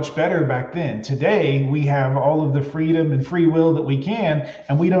handled it much better back then. Today, we have all of the freedom and free will that we can,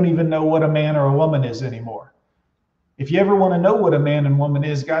 and we don't even know what a man or a woman is anymore. If you ever want to know what a man and woman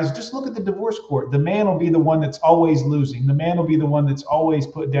is, guys, just look at the divorce court. The man will be the one that's always losing. The man will be the one that's always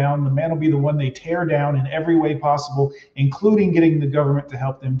put down. The man will be the one they tear down in every way possible, including getting the government to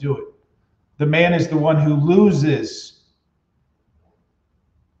help them do it. The man is the one who loses.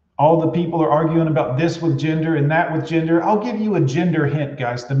 All the people are arguing about this with gender and that with gender. I'll give you a gender hint,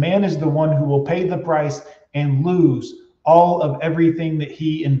 guys. The man is the one who will pay the price and lose all of everything that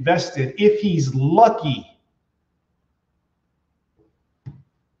he invested, if he's lucky.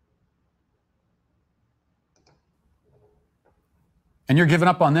 And you're giving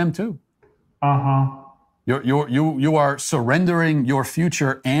up on them too. Uh-huh. You are surrendering your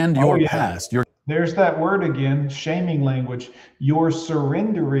future and your past. There's that word again, shaming language. You're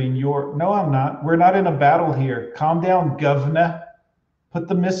surrendering your... No, I'm not. We're not in a battle here. Calm down, governor. Put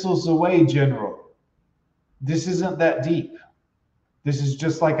the missiles away, general. This isn't that deep. This is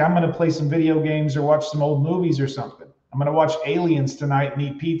just like I'm going to play some video games or watch some old movies or something. I'm going to watch Aliens tonight and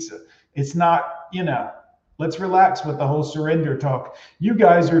eat pizza. It's not, let's relax with the whole surrender talk. You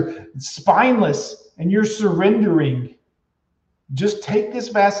guys are spineless and you're surrendering. Just take this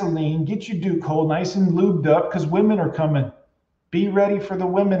Vaseline, get your Duke hole nice and lubed up because women are coming. Be ready for the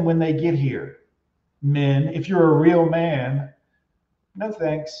women when they get here. Men, if you're a real man, no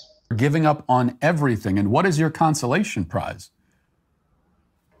thanks. Giving up on everything. And what is your consolation prize?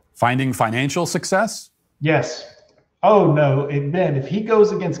 Finding financial success? Yes. Oh, no. Ben, if he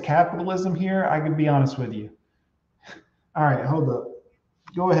goes against capitalism here, I can be honest with you. All right, hold up.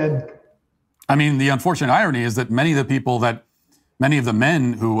 Go ahead. I mean, the unfortunate irony is that many of the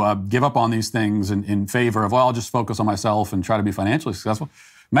men who give up on these things in favor of, well, I'll just focus on myself and try to be financially successful,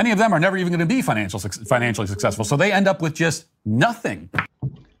 many of them are never even going to be financially successful. So they end up with just nothing.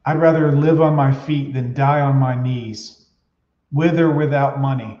 I'd rather live on my feet than die on my knees, with or without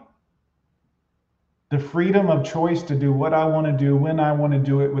money. The freedom of choice to do what I want to do, when I want to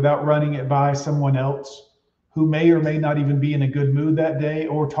do it, without running it by someone else who may or may not even be in a good mood that day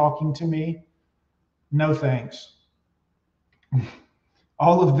or talking to me. No thanks.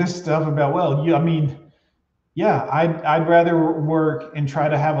 All of this stuff about, I'd rather work and try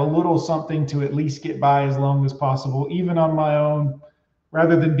to have a little something to at least get by as long as possible, even on my own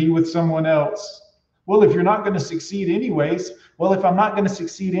rather than be with someone else. Well, if you're not going to succeed anyways, well, if I'm not going to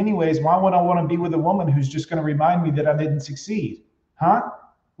succeed anyways, why would I want to be with a woman who's just going to remind me that I didn't succeed? Huh?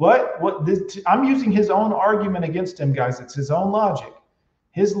 What? I'm using his own argument against him, guys. It's his own logic.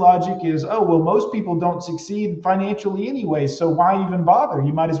 His logic is, oh, well, most people don't succeed financially anyway, so why even bother?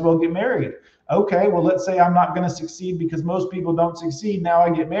 You might as well get married. Okay, well, let's say I'm not going to succeed because most people don't succeed. Now I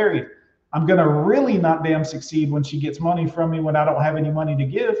get married. I'm going to really not damn succeed when she gets money from me when I don't have any money to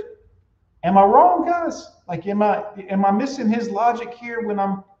give. Am I wrong, guys? Like, am I missing his logic here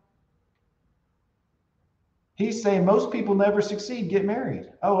when he's saying most people never succeed, get married.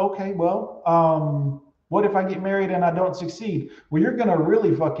 Oh, okay, well, what if I get married and I don't succeed? Well, you're going to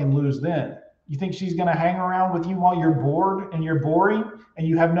really fucking lose then. You think she's going to hang around with you while you're bored and you're boring and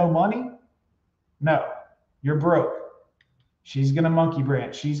you have no money? No, you're broke. She's going to monkey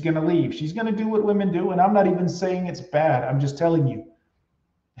branch. She's going to leave. She's going to do what women do. And I'm not even saying it's bad. I'm just telling you.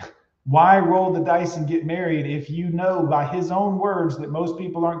 Why roll the dice and get married if you know by his own words that most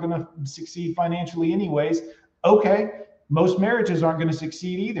people aren't going to succeed financially anyways? Okay, most marriages aren't going to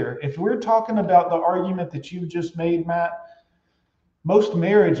succeed either. If we're talking about the argument that you just made, Matt, most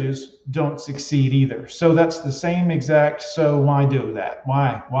marriages don't succeed either. So that's the same exact, so why do that?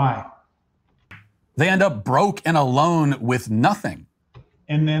 Why? They end up broke and alone with nothing.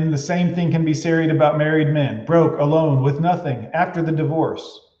 And then the same thing can be said about married men, broke, alone, with nothing after the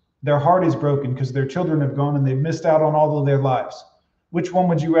divorce. Their heart is broken because their children have gone and they've missed out on all of their lives. Which one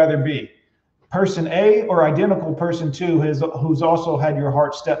would you rather be? Person A or identical person 2 who's also had your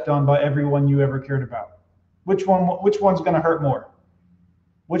heart stepped on by everyone you ever cared about? Which one's going to hurt more?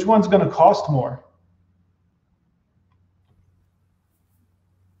 Which one's going to cost more?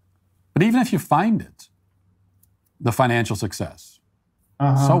 But even if you find it, the financial success,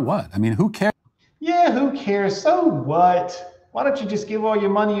 so what? I mean, who cares? Yeah, who cares? So what? Why don't you just give all your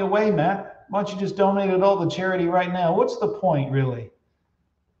money away, Matt? Why don't you just donate it all to charity right now? What's the point, really?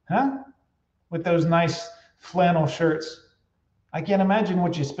 Huh? With those nice flannel shirts. I can't imagine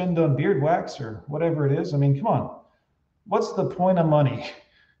what you spend on beard wax or whatever it is. I mean, come on. What's the point of money?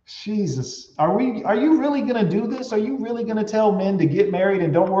 Jesus. Are you really going to do this? Are you really going to tell men to get married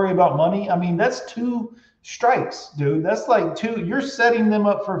and don't worry about money? I mean, that's 2 strikes, dude. That's like 2. You're setting them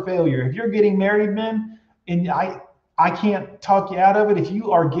up for failure. If you're getting married, men, and I can't talk you out of it. If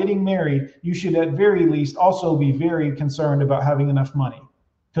you are getting married, you should at very least also be very concerned about having enough money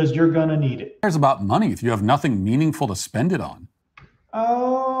because you're going to need it. Who cares about money if you have nothing meaningful to spend it on?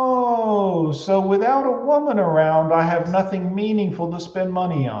 Oh, so without a woman around, I have nothing meaningful to spend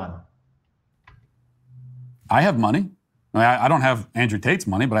money on. I have money. I don't have Andrew Tate's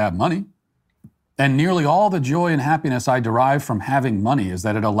money, but I have money. And nearly all the joy and happiness I derive from having money is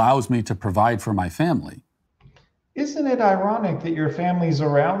that it allows me to provide for my family. Isn't it ironic that your family's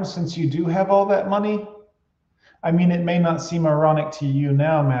around since you do have all that money? I mean, it may not seem ironic to you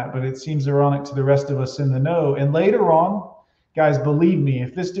now, Matt, but it seems ironic to the rest of us in the know. And later on, guys, believe me,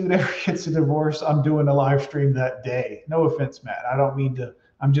 if this dude ever gets a divorce, I'm doing a live stream that day. No offense, Matt. I don't mean to.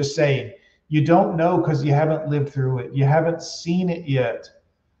 I'm just saying, you don't know because you haven't lived through it. You haven't seen it yet.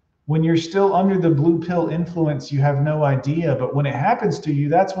 When you're still under the blue pill influence, you have no idea. But when it happens to you,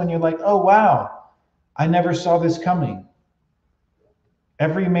 that's when you're like, oh, wow. I never saw this coming.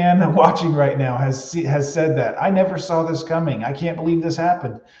 Every man watching right now has said that. I never saw this coming. I can't believe this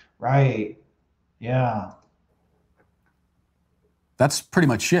happened. Right. Yeah. That's pretty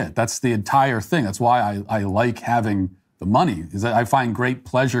much it. That's the entire thing. That's why I like having the money, is that I find great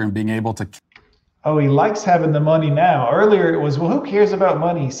pleasure in being able to. Oh, he likes having the money now. Earlier it was, well, who cares about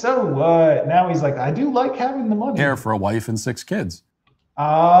money? So what? Now he's like, I do like having the money. Care for a wife and 6 kids.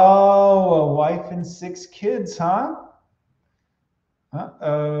 Oh, a wife and 6 kids, huh?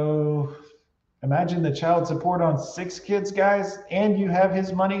 Uh-oh. Imagine the child support on 6 kids, guys, and you have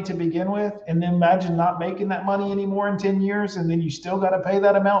his money to begin with, and then imagine not making that money anymore in 10 years, and then you still got to pay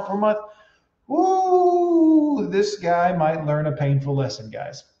that amount per month. Ooh, this guy might learn a painful lesson,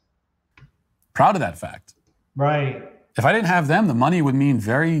 guys. Proud of that fact. Right. If I didn't have them, the money would mean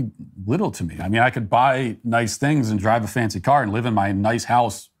very little to me. I mean, I could buy nice things and drive a fancy car and live in my nice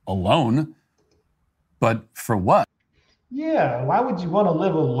house alone, but for what? Yeah, why would you want to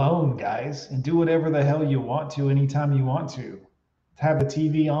live alone, guys, and do whatever the hell you want to anytime you want to? Have the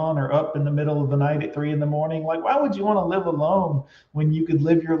TV on or up in the middle of the night at 3 a.m. Like, why would you want to live alone when you could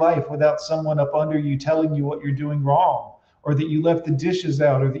live your life without someone up under you telling you what you're doing wrong, or that you left the dishes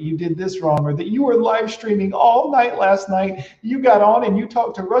out, or that you did this wrong, or that you were live streaming all night last night? You got on and you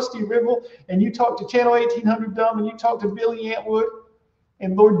talked to Rusty Ribble, and you talked to Channel 1800 Dumb, and you talked to Billy Antwood,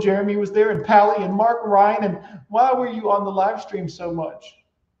 and Lord Jeremy was there, and Pally and Mark Ryan. And why were you on the live stream so much?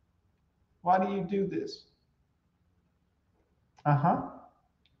 Why do you do this? Uh-huh.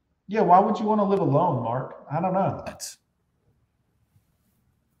 Yeah, why would you want to live alone, Mark? I don't know.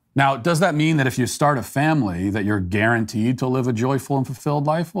 Now, does that mean that if you start a family that you're guaranteed to live a joyful and fulfilled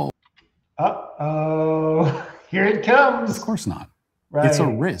life? Well, uh-oh, here it comes. Of course not. Right. It's a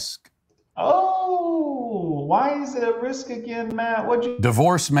risk. Oh, why is it a risk again, Matt?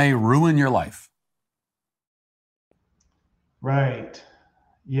 Divorce may ruin your life. Right.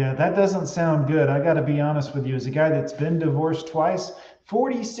 Yeah, that doesn't sound good. I got to be honest with you. As a guy that's been divorced twice,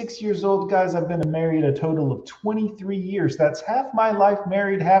 46 years old, guys, I've been married a total of 23 years. That's half my life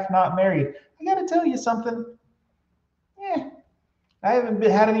married, half not married. I got to tell you something. I haven't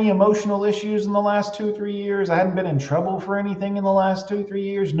had any emotional issues in the last 2-3 years. I hadn't been in trouble for anything in the last 2-3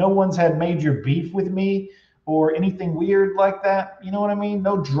 years. No one's had major beef with me or anything weird like that. You know what I mean?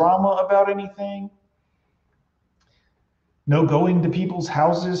 No drama about anything. No going to people's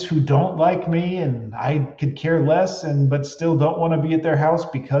houses who don't like me and I could care less, but still don't want to be at their house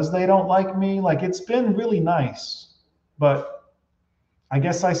because they don't like me. Like, it's been really nice, but I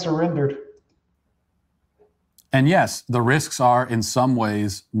guess I surrendered. And yes, the risks are in some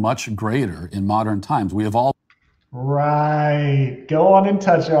ways much greater in modern times. We have all Right. Go on and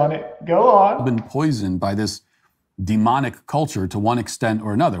touch on it. Go on. been poisoned by this demonic culture to one extent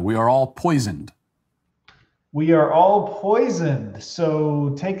or another. We are all poisoned. We are all poisoned.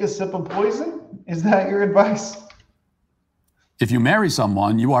 So take a sip of poison? Is that your advice? If you marry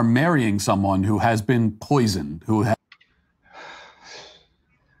someone, you are marrying someone who has been poisoned, who has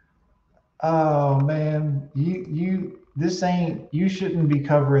Oh man, you shouldn't be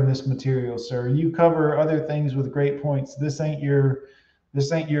covering this material, sir. You cover other things with great points. This ain't your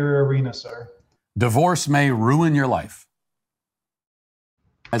arena, sir. Divorce may ruin your life.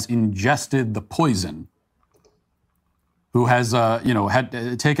 Has ingested the poison, who has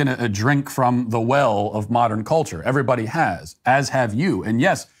had taken a drink from the well of modern culture. Everybody has, as have you. And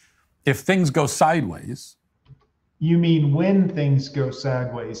yes, if things go sideways. You mean when things go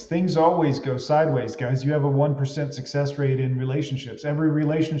sideways? Things always go sideways, guys. You have a 1% success rate in relationships. Every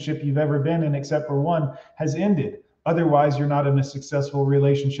relationship you've ever been in, except for one, has ended. Otherwise, you're not in a successful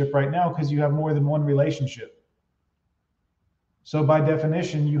relationship right now because you have more than one relationship. So by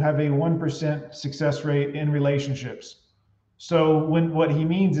definition, you have a 1% success rate in relationships. So what he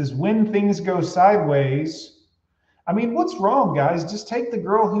means is when things go sideways, I mean, what's wrong, guys? Just take the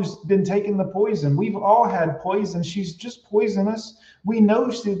girl who's been taking the poison. We've all had poison. She's just poisonous. We know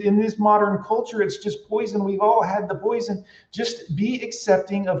in this modern culture, it's just poison. We've all had the poison. Just be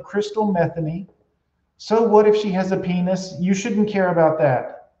accepting of crystal methane. So what if she has a penis? You shouldn't care about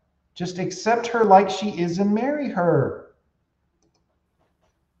that. Just accept her like she is and marry her.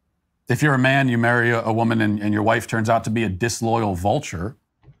 If you're a man, you marry a woman and your wife turns out to be a disloyal vulture.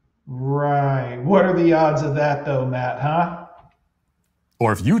 Right. What are the odds of that, though, Matt, huh?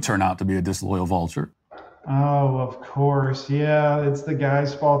 Or if you turn out to be a disloyal vulture. Oh, of course. Yeah, it's the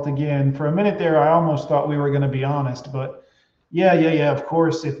guy's fault again. For a minute there, I almost thought we were going to be honest, but yeah, of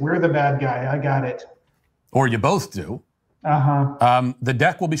course. If we're the bad guy, I got it. Or you both do. The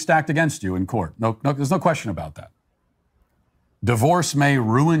deck will be stacked against you in court. No, there's no question about that. Divorce may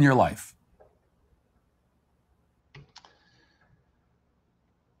ruin your life.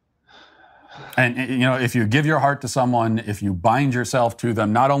 And, if you give your heart to someone, if you bind yourself to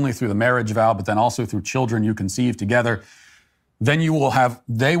them, not only through the marriage vow, but then also through children you conceive together, then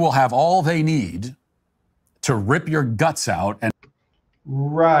they will have all they need to rip your guts out and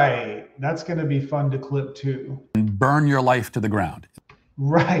right. That's going to be fun to clip too. And burn your life to the ground.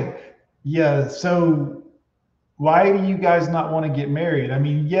 Right. Yeah. So why do you guys not want to get married? I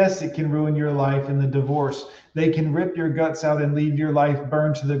mean, yes, it can ruin your life in the divorce. They can rip your guts out and leave your life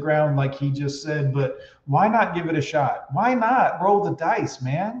burned to the ground like he just said, but why not give it a shot? Why not roll the dice,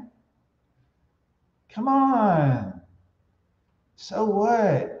 man? Come on. So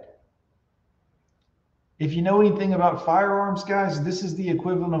what? If you know anything about firearms, guys, this is the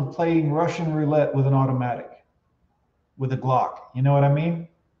equivalent of playing Russian roulette with an automatic, with a Glock. You know what I mean?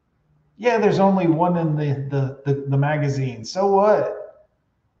 Yeah, there's only one in the magazine. So what?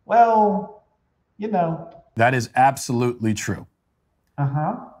 Well, That is absolutely true.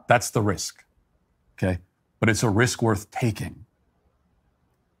 That's the risk. Okay? But it's a risk worth taking.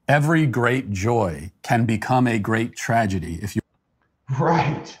 Every great joy can become a great tragedy if you.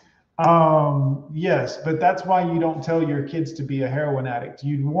 Right. Yes, but that's why you don't tell your kids to be a heroin addict.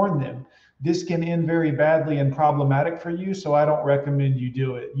 You warn them. This can end very badly and problematic for you, so I don't recommend you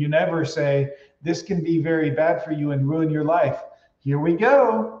do it. You never say, this can be very bad for you and ruin your life. Here we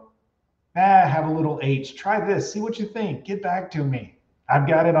go. Have a little H. Try this. See what you think. Get back to me. I've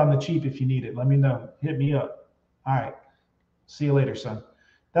got it on the cheap if you need it. Let me know. Hit me up. All right. See you later, son.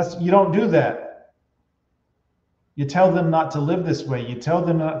 You don't do that. You tell them not to live this way. You tell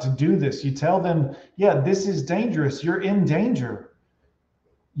them not to do this. You tell them, yeah, this is dangerous. You're in danger.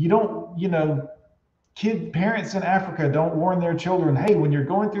 You don't, parents in Africa don't warn their children, hey, when you're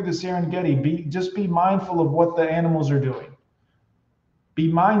going through the Serengeti, just be mindful of what the animals are doing. Be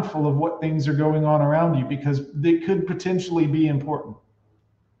mindful of what things are going on around you because they could potentially be important.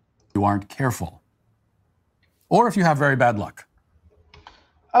 You aren't careful. Or if you have very bad luck.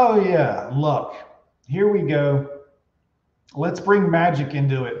 Oh, yeah, luck. Here we go. Let's bring magic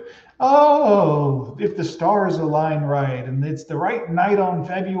into it. Oh, if the stars align right and it's the right night on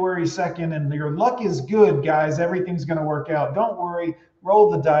February 2nd and your luck is good, guys, everything's going to work out. Don't worry.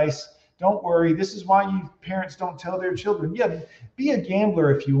 Roll the dice. Don't worry. This is why you parents don't tell their children. Yeah, be a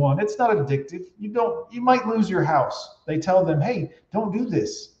gambler if you want. It's not addictive. You might lose your house. They tell them, hey, don't do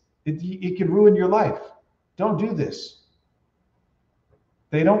this. It could ruin your life. Don't do this.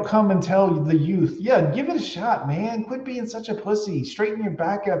 They don't come and tell the youth, yeah, give it a shot, man. Quit being such a pussy. Straighten your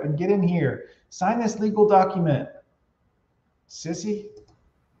back up and get in here. Sign this legal document. Sissy.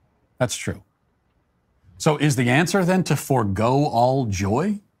 That's true. So is the answer then to forego all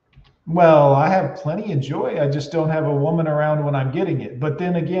joy? Well, I have plenty of joy. I just don't have a woman around when I'm getting it. But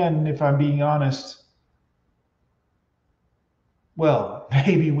then again, if I'm being honest, well,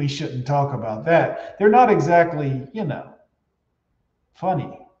 maybe we shouldn't talk about that. They're not exactly,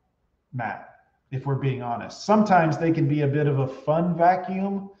 funny, Matt, if we're being honest. Sometimes they can be a bit of a fun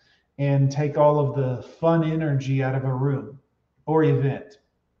vacuum and take all of the fun energy out of a room or event,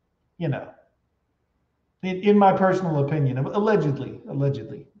 in my personal opinion,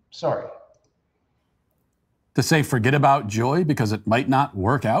 allegedly, sorry. To say forget about joy because it might not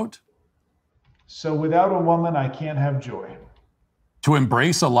work out? So without a woman, I can't have joy. To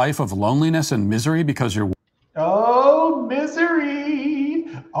embrace a life of loneliness and misery because you're... Oh, misery.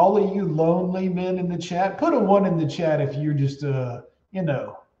 All of you lonely men in the chat, put a 1 in the chat if you're just,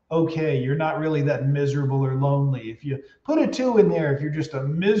 okay, you're not really that miserable or lonely. If you put a 2 in there, if you're just a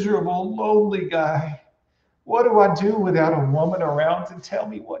miserable, lonely guy. What do I do without a woman around to tell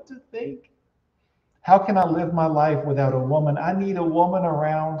me what to think? How can I live my life without a woman? I need a woman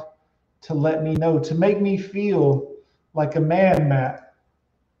around to let me know, to make me feel like a man, Matt.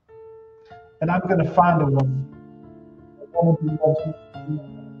 And I'm going to find a woman who loves me,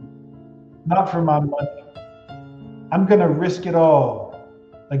 not for my money. I'm going to risk it all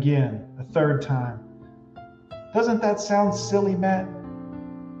again, a third time. Doesn't that sound silly, Matt?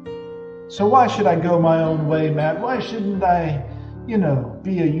 So why should I go my own way, Matt? Why shouldn't I,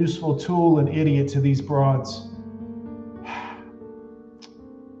 be a useful tool and idiot to these broads?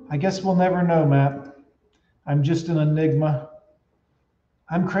 I guess we'll never know, Matt. I'm just an enigma.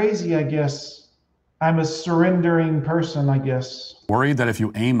 I'm crazy, I guess. I'm a surrendering person, I guess. Worried that if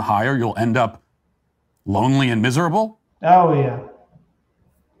you aim higher, you'll end up lonely and miserable? Oh, yeah.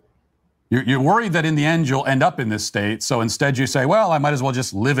 You're worried that in the end you'll end up in this state, so instead you say, well, I might as well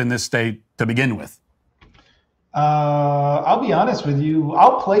just live in this state to begin with. I'll be honest with you.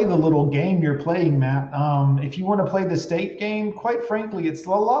 I'll play the little game you're playing, Matt. If you want to play the state game, quite frankly, it's a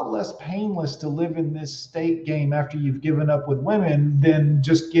lot less painless to live in this state game after you've given up with women than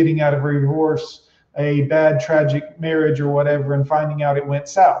just getting out of a divorce, a bad, tragic marriage or whatever, and finding out it went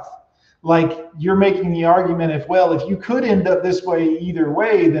south. Like, you're making the argument if you could end up this way either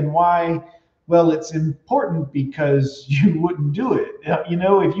way, then why? Well, it's important because you wouldn't do it.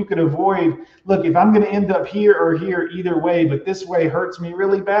 If you could avoid, look, if I'm going to end up here or here either way, but this way hurts me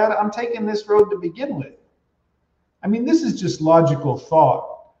really bad, I'm taking this road to begin with. I mean, this is just logical thought.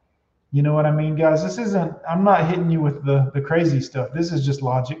 You know what I mean, guys? I'm not hitting you with the crazy stuff. This is just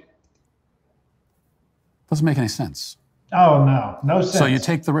logic. Doesn't make any sense. Oh, no sense. So you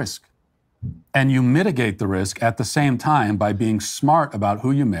take the risk. And you mitigate the risk at the same time by being smart about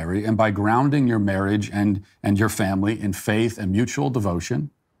who you marry and by grounding your marriage and your family in faith and mutual devotion,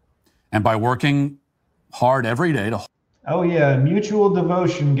 and by working hard every day to... Oh, yeah, mutual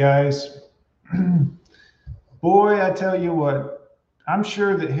devotion, guys. Boy, I tell you what, I'm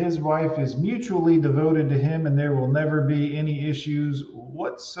sure that his wife is mutually devoted to him and there will never be any issues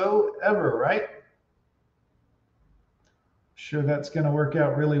whatsoever, right? Sure that's going to work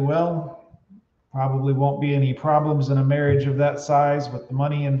out really well. Probably won't be any problems in a marriage of that size with the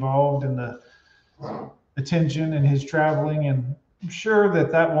money involved and the attention and his traveling. And I'm sure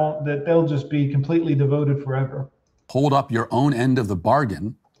that they'll just be completely devoted forever. Hold up your own end of the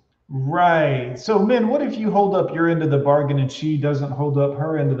bargain. Right. So, men, what if you hold up your end of the bargain and she doesn't hold up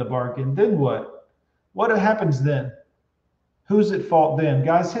her end of the bargain? Then what? What happens then? Who's at fault then?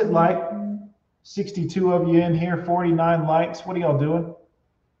 Guys, hit like. 62 of you in here, 49 likes. What are y'all doing?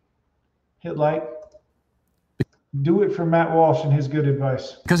 Hit like. Do it for Matt Walsh and his good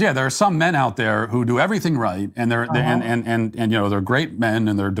advice. Because yeah, there are some men out there who do everything right, and and you know, they're great men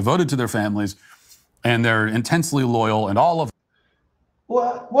and they're devoted to their families, and they're intensely loyal and all of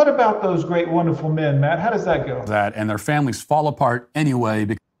Well, what about those great, wonderful men, Matt? How does that go? that, and their families fall apart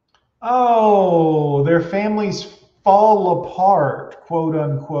anyway. Oh, their families fall apart, quote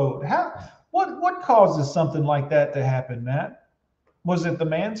unquote. What causes something like that to happen, Matt? Was it the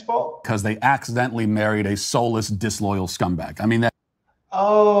man's fault? Because they accidentally married a soulless, disloyal scumbag. I mean that.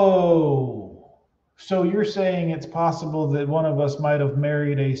 Oh, so you're saying it's possible that one of us might have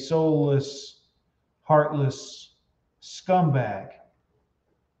married a soulless, heartless scumbag.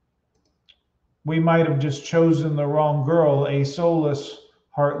 We might have just chosen the wrong girl, a soulless,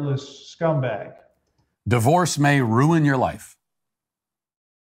 heartless scumbag. Divorce may ruin your life.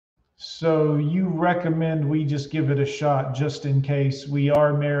 So you recommend we just give it a shot just in case we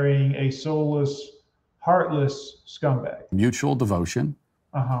are marrying a soulless, heartless scumbag. Mutual devotion.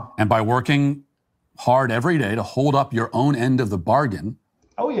 And by working hard every day to hold up your own end of the bargain.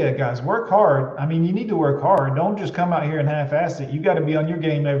 Oh yeah, guys, work hard. I mean, you need to work hard. Don't just come out here and half-ass it. You got to be on your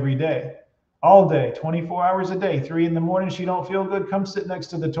game every day, all day, 24 hours a day. 3 in the morning, she don't feel good, come sit next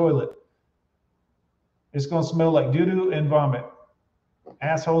to the toilet. It's going to smell like doo-doo and vomit.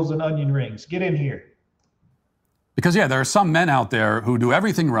 Assholes and onion rings. Get in here. Because yeah, there are some men out there who do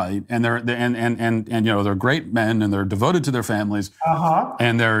everything right, and they're you know, they're great men and they're devoted to their families,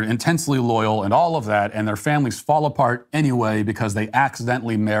 and they're intensely loyal and all of that, and their families fall apart anyway because they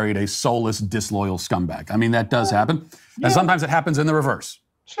accidentally married a soulless, disloyal scumbag. I mean, that does happen, and sometimes it happens in the reverse.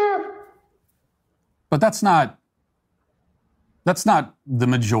 Sure. But that's not the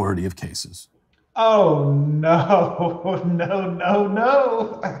majority of cases. Oh, no,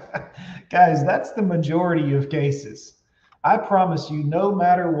 no. Guys, that's the majority of cases. I promise you, no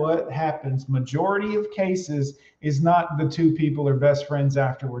matter what happens, majority of cases is not the two people are best friends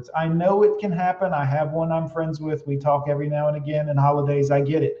afterwards. I know it can happen. I have one I'm friends with. We talk every now and again, and holidays, I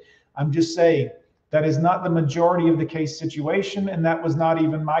get it. I'm just saying that is not the majority of the case situation, and that was not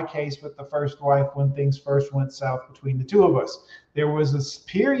even my case with the first wife when things first went south between the two of us. There was this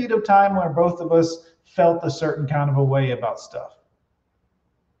period of time where both of us felt a certain kind of a way about stuff.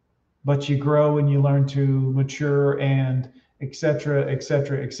 But you grow and you learn to mature and et cetera, et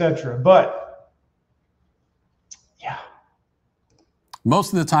cetera, et cetera. But yeah.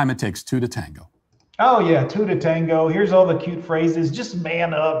 Most of the time it takes 2 to tango. Oh yeah, 2 to tango. Here's all the cute phrases. Just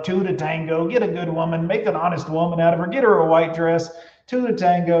man up, 2 to tango. Get a good woman, make an honest woman out of her, get her a white dress, 2 to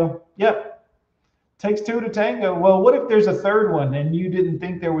tango. Yep. Takes 2 to tango. Well, what if there's a third one and you didn't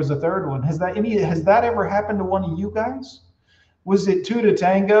think there was a third one? Has that ever happened to one of you guys? Was it 2 to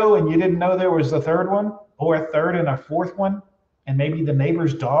tango and you didn't know there was a third one, or a third and a fourth one, and maybe the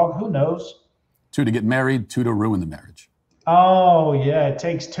neighbor's dog? Who knows? 2 to get married, 2 to ruin the marriage. Oh yeah, it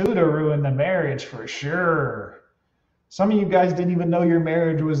takes 2 to ruin the marriage for sure. Some of you guys didn't even know your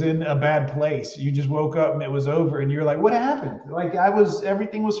marriage was in a bad place. You just woke up and it was over, and you're like, "What happened?" Like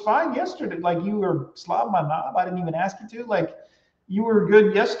everything was fine yesterday. Like you were slobbing my knob. I didn't even ask you to. Like you were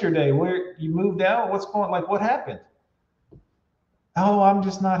good yesterday. Where you moved out? What's going? Like what happened? Oh, I'm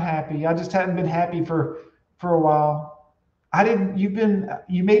just not happy. I just hadn't been happy for a while. You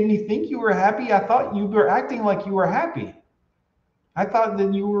made me think you were happy. I thought you were acting like you were happy. I thought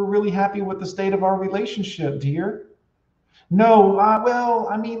that you were really happy with the state of our relationship, dear. No, well,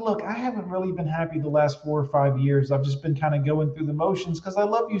 I mean, look, I haven't really been happy the last 4 or 5 years. I've just been kind of going through the motions because I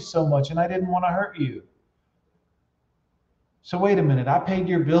love you so much and I didn't want to hurt you. So wait a minute, I paid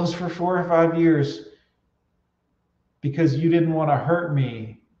your bills for 4 or 5 years because you didn't want to hurt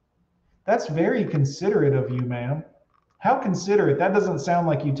me. That's very considerate of you, ma'am. How considerate. That doesn't sound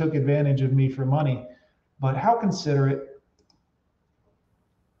like you took advantage of me for money, but how considerate.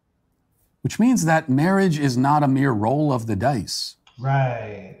 Which means that marriage is not a mere roll of the dice.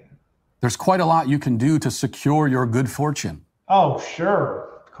 Right. There's quite a lot you can do to secure your good fortune. Oh,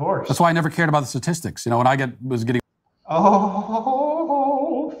 sure. Of course. That's why I never cared about the statistics. You know, when I was getting...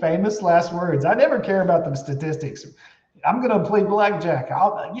 Oh, famous last words. I never care about the statistics. I'm going to play blackjack.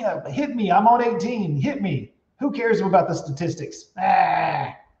 Hit me. I'm on 18. Hit me. Who cares about the statistics?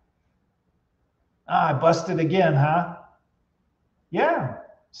 I busted again, huh? Yeah.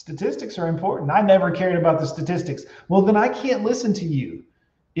 Statistics are important. I never cared about the statistics. Well, then I can't listen to you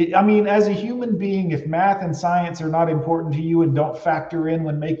I mean, as a human being, if math and science are not important to you and don't factor in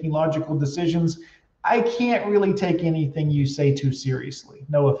when making logical decisions, I can't really take anything you say too seriously.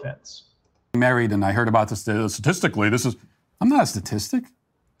 No offense. Married, and I heard about this statistically. I'm not a statistic.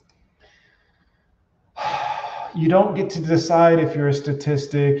 You don't get to decide if you're a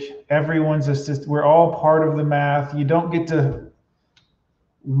statistic. Everyone's a statistic. We're all part of the math. You don't get to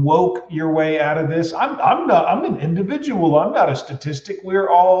woke your way out of this. I'm an individual. I'm not a statistic. We're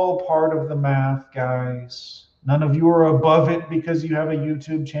all part of the math, guys. None of you are above it because you have a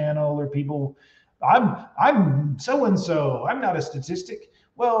YouTube channel or people. I'm so and so. I'm not a statistic.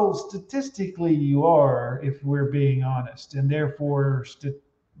 Well, statistically you are, if we're being honest, and therefore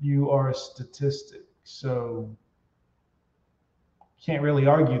you are a statistic. So can't really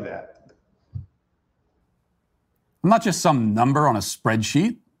argue that. I'm not just some number on a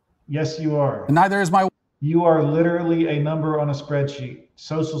spreadsheet. Yes, you are. And neither is my. You are literally a number on a spreadsheet,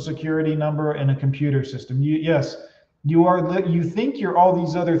 social security number in a computer system. Yes, you are. You think you're all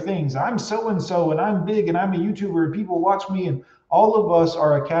these other things. I'm so and so, and I'm big, and I'm a YouTuber, and people watch me, and all of us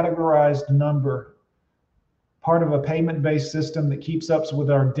are a categorized number, part of a payment-based system that keeps up with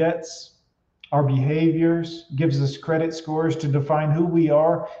our debts, our behaviors, gives us credit scores to define who we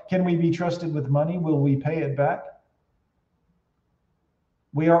are. Can we be trusted with money? Will we pay it back?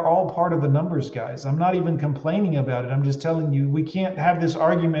 We are all part of the numbers, guys. I'm not even complaining about it. I'm just telling you, we can't have this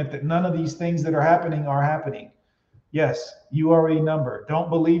argument that none of these things that are happening are happening. Yes, you are a number. Don't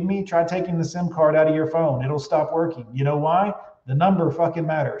believe me? Try taking the SIM card out of your phone. It'll stop working. You know why? The number fucking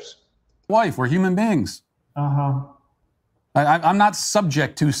matters. Wife, we're human beings. Uh-huh. I'm not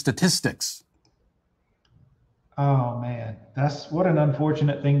subject to statistics. Oh, man. That's what an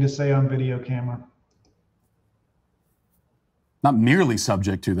unfortunate thing to say on video camera. Not merely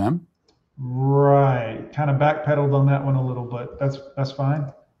subject to them. Right. Kind of backpedaled on that one a little, but that's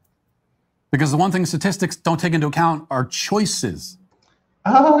fine. Because the one thing statistics don't take into account are choices.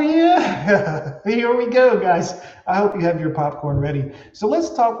 Oh, yeah. Here we go, guys. I hope you have your popcorn ready. So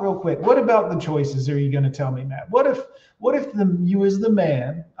let's talk real quick. What about the choices are you going to tell me, Matt? What if you as the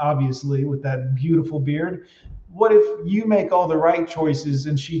man, obviously, with that beautiful beard, what if you make all the right choices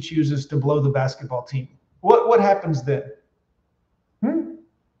and she chooses to blow the basketball team? What happens then?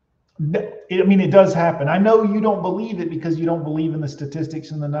 I mean, it does happen. I know you don't believe it because you don't believe in the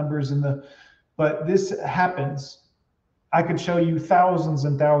statistics and the numbers but this happens. I could show you thousands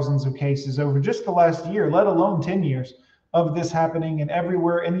and thousands of cases over just the last year, let alone 10 years, of this happening and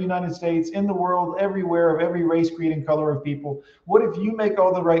everywhere in the United States, in the world, everywhere, of every race, creed, and color of people. What if you make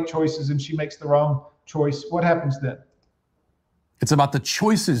all the right choices and she makes the wrong choice? What happens then? It's about the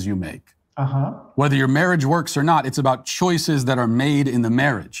choices you make. Uh-huh. Whether your marriage works or not, it's about choices that are made in the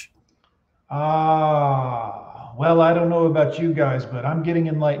marriage. Well, I don't know about you guys, but I'm getting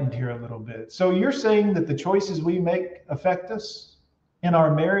enlightened here a little bit. So you're saying that the choices we make affect us in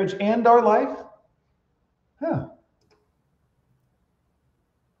our marriage and our life? Huh.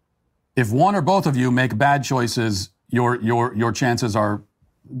 If one or both of you make bad choices, your chances are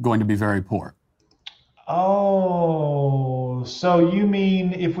going to be very poor. Oh, so you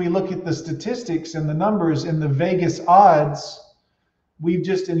mean if we look at the statistics and the numbers and the Vegas odds, we've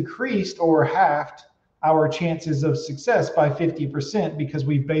just increased or halved our chances of success by 50% because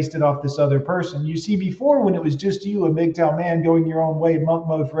we've based it off this other person. You see, before, when it was just you, a MGTOW man going your own way, monk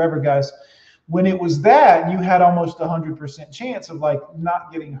mode forever, guys, when it was that, you had almost 100% chance of like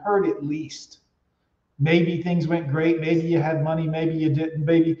not getting hurt at least. Maybe things went great. Maybe you had money. Maybe you didn't,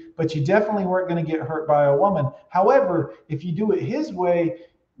 but you definitely weren't going to get hurt by a woman. However, if you do it his way,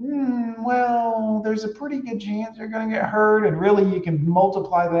 well, there's a pretty good chance you're going to get hurt. And really, you can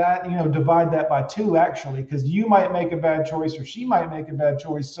multiply that, divide that by 2, actually, because you might make a bad choice or she might make a bad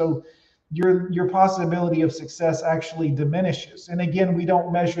choice. So your possibility of success actually diminishes. And again, we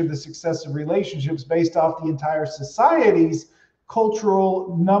don't measure the success of relationships based off the entire society's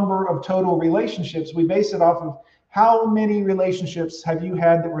cultural number of total relationships. We base it off of how many relationships have you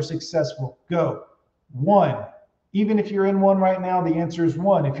had that were successful? Go. 1. Even if you're in one right now, the answer is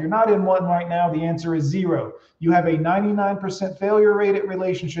 1. If you're not in one right now, the answer is 0. You have a 99% failure rate at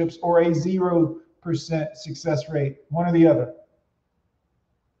relationships or a 0% success rate, one or the other.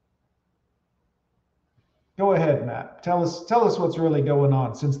 Go ahead, Matt. Tell us what's really going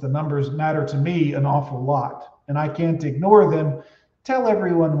on, since the numbers matter to me an awful lot and I can't ignore them. Tell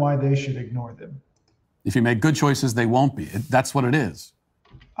everyone why they should ignore them. If you make good choices, they won't be. That's what it is.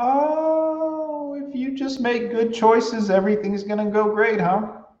 Oh, if you just make good choices, everything's going to go great,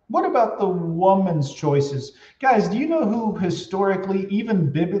 huh? What about the woman's choices? Guys, do you know who historically,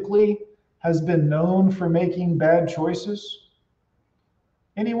 even biblically, has been known for making bad choices?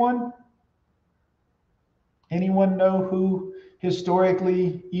 Anyone? Anyone know who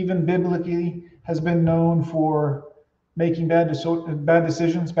historically, even biblically, has been known for making bad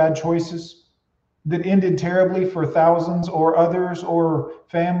decisions, bad choices that ended terribly for thousands or others or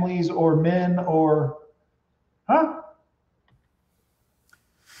families or men or, huh?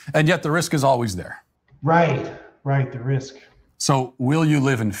 And yet the risk is always there. Right, the risk. So will you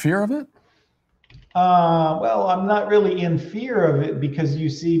live in fear of it? Well, I'm not really in fear of it because you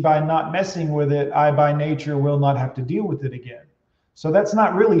see, by not messing with it, I by nature will not have to deal with it again. So that's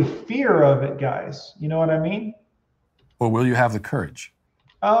not really fear of it, guys. You know what I mean? Or will you have the courage?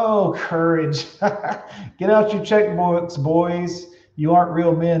 Oh, courage. Get out your checkbooks, boys. You aren't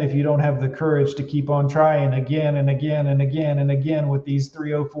real men if you don't have the courage to keep on trying again and again and again and again with these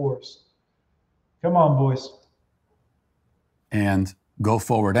 304s. Come on, boys. And go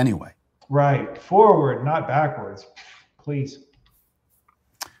forward anyway. Right. Forward, not backwards. Please.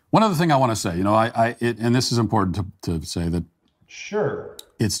 One other thing I want to say, and this is important to say that. Sure.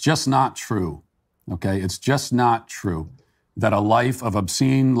 It's just not true, okay? It's just not true that a life of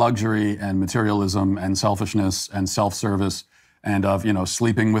obscene luxury and materialism and selfishness and self-service and of,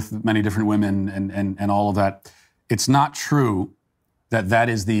 sleeping with many different women and all of that, it's not true that that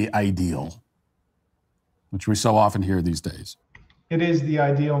is the ideal, which we so often hear these days. It is the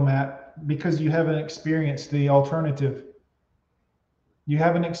ideal, Matt, because you haven't experienced the alternative. You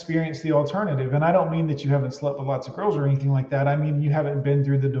haven't experienced the alternative. And I don't mean that you haven't slept with lots of girls or anything like that. I mean, you haven't been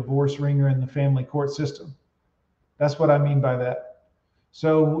through the divorce ringer and the family court system. That's what I mean by that.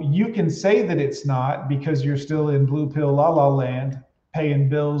 So you can say that it's not because you're still in blue pill la la land, paying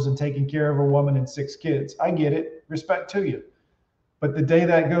bills and taking care of a woman and 6 kids. I get it. Respect to you. But the day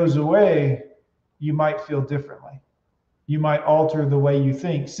that goes away, you might feel differently. You might alter the way you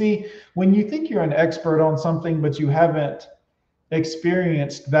think. See, when you think you're an expert on something, but you haven't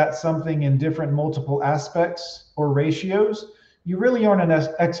experienced that something in different multiple aspects or ratios, you really aren't an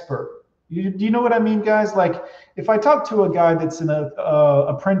expert. Do you know what I mean, guys? Like, if I talk to a guy that's an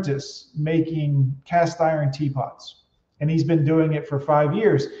apprentice making cast iron teapots, and he's been doing it for 5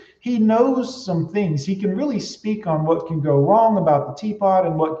 years, he knows some things. He can really speak on what can go wrong about the teapot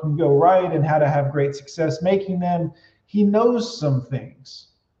and what can go right and how to have great success making them. He knows some things.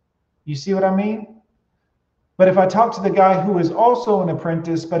 You see what I mean? But if I talk to the guy who is also an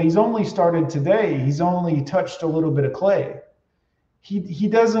apprentice, but he's only started today, he's only touched a little bit of clay. He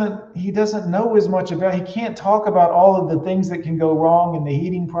doesn't know as much about, he can't talk about all of the things that can go wrong in the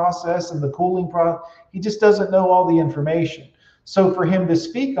heating process and the cooling process. He just doesn't know all the information. So for him to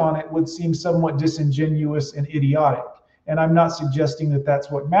speak on it would seem somewhat disingenuous and idiotic. And I'm not suggesting that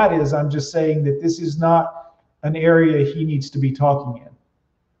that's what Matt is. I'm just saying that this is not an area he needs to be talking in.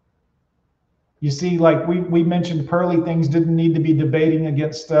 You see, like we mentioned, pearly things didn't need to be debating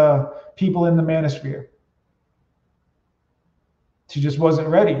against people in the manosphere. She just wasn't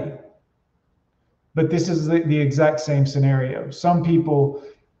ready. But this is the exact same scenario. Some people,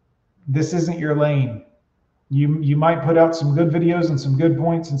 this isn't your lane. You might put out some good videos and some good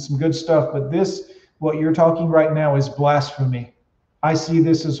points and some good stuff, but this, what you're talking right now, is blasphemy. I see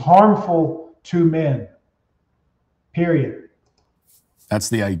this as harmful to men. Period. That's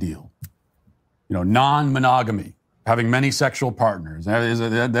the ideal. Non-monogamy, having many sexual partners.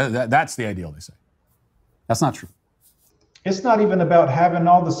 That's the ideal, they say. That's not true. It's not even about having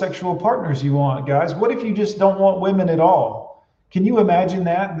all the sexual partners you want, guys. What if you just don't want women at all? Can you imagine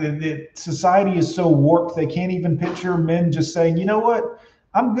that? The society is so warped they can't even picture men just saying, you know what?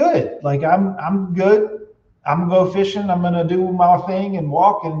 I'm good. Like, I'm good. I'm gonna go fishing. I'm gonna do my thing and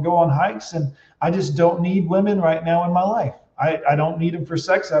walk and go on hikes. And I just don't need women right now in my life. I don't need them for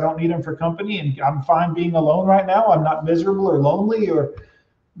sex. I don't need them for company. And I'm fine being alone right now. I'm not miserable or lonely. Or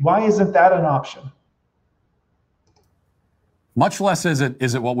why isn't that an option? Much less is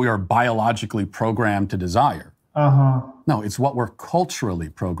it what we are biologically programmed to desire. No, it's what we're culturally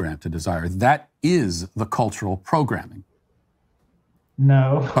programmed to desire. That is the cultural programming.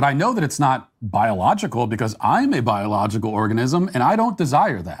 No. But I know that it's not biological because I'm a biological organism and I don't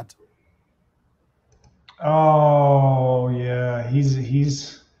desire that. Oh, yeah.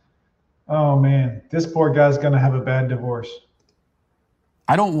 He's oh, man. This poor guy's going to have a bad divorce.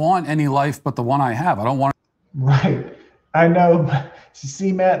 I don't want any life but the one I have. I don't want. Right. I know.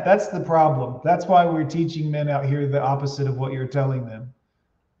 See, Matt, that's the problem. That's why we're teaching men out here the opposite of what you're telling them.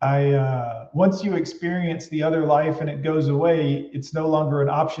 Once you experience the other life and it goes away, it's no longer an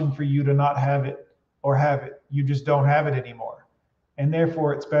option for you to not have it or have it. You just don't have it anymore. And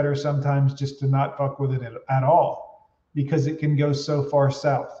therefore, it's better sometimes just to not fuck with it at all because it can go so far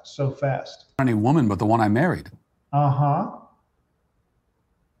south so fast. Any woman but the one I married.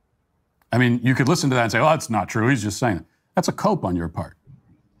 I mean, you could listen to that and say, oh, that's not true. He's just saying it. That's a cope on your part.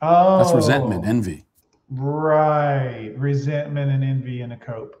 Oh. That's resentment, envy. Right. Resentment and envy and a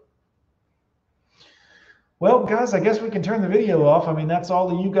cope. Well, guys, I guess we can turn the video off. I mean, that's all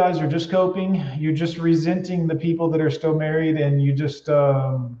that you guys are just coping. You're just resenting the people that are still married, and you just,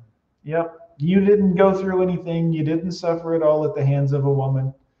 yep, you didn't go through anything. You didn't suffer at all at the hands of a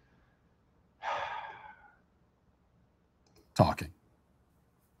woman. Talking.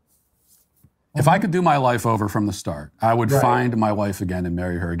 If I could do my life over from the start, I would find my wife again and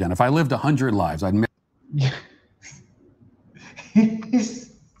marry her again. If I lived 100 lives, I'd marry.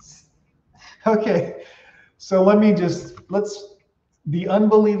 Okay. So the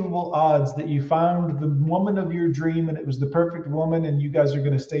unbelievable odds that you found the woman of your dream and it was the perfect woman and you guys are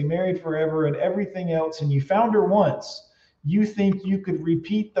going to stay married forever and everything else, and you found her once. You think you could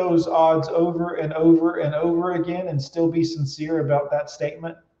repeat those odds over and over and over again and still be sincere about that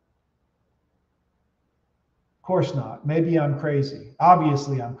statement? Of course not. Maybe I'm crazy.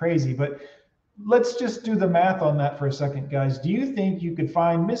 Obviously I'm crazy, but let's just do the math on that for a second, guys. Do you think you could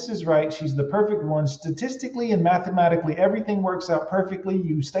find Mrs. Right? She's the perfect one. Statistically and mathematically, everything works out perfectly.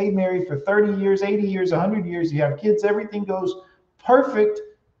 You stay married for 30 years, 80 years, 100 years. You have kids. Everything goes perfect.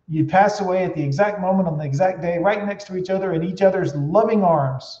 You pass away at the exact moment on the exact day, right next to each other in each other's loving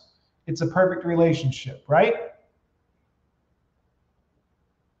arms. It's a perfect relationship, right?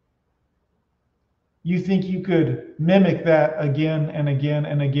 You think you could mimic that again and again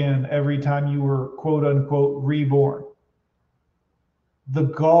and again every time you were quote unquote reborn? The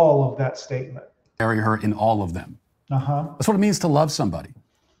gall of that statement. Marry her in all of them. That's what it means to love somebody.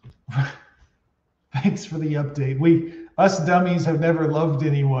 Thanks for the update. Us dummies have never loved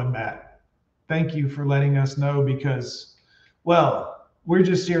anyone, Matt. Thank you for letting us know, because, well, we're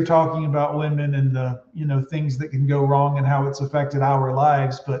just here talking about women and the, things that can go wrong and how it's affected our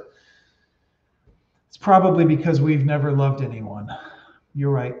lives, but it's probably because we've never loved anyone.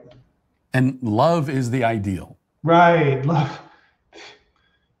 You're right. And love is the ideal. Right. Love.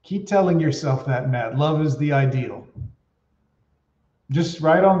 Keep telling yourself that, Matt. Love is the ideal. Just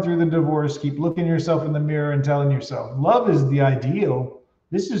right on through the divorce. Keep looking yourself in the mirror and telling yourself, love is the ideal.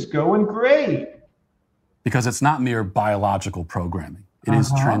 This is going great. Because it's not mere biological programming. It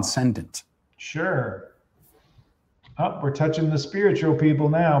is transcendent. Sure. Oh, we're touching the spiritual people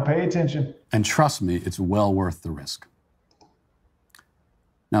now. Pay attention. And trust me, it's well worth the risk.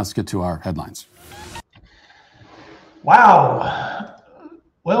 Now let's get to our headlines. Wow.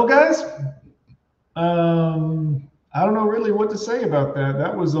 Well, guys, I don't know really what to say about that.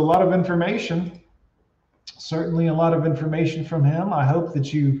 That was a lot of information. Certainly a lot of information from him. I hope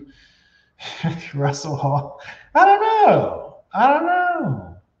that you, Russell Hall, I don't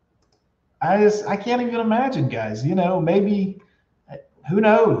know. I can't even imagine, guys. Maybe, who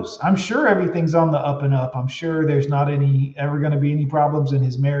knows? I'm sure everything's on the up and up. I'm sure there's not ever going to be any problems in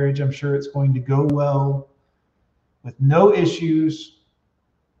his marriage. I'm sure it's going to go well with no issues.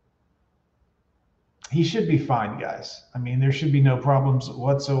 He should be fine, guys. I mean, there should be no problems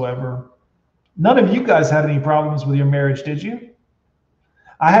whatsoever. None of you guys had any problems with your marriage, did you?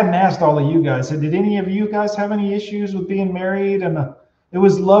 I hadn't asked all of you guys. Did any of you guys have any issues with being married? And it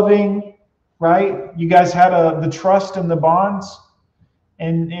was loving, right? You guys had the trust and the bonds,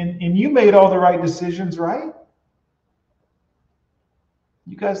 and you made all the right decisions, right?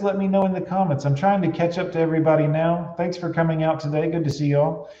 You guys let me know in the comments. I'm trying to catch up to everybody now. Thanks for coming out today. Good to see you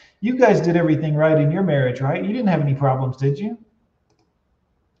all. You guys did everything right in your marriage, right? You didn't have any problems, did you?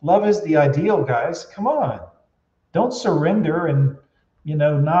 Love is the ideal, guys. Come on. Don't surrender and,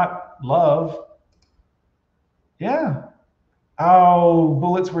 not love. Yeah. Oh,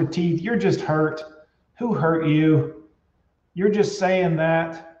 bullets were teeth. You're just hurt. Who hurt you? You're just saying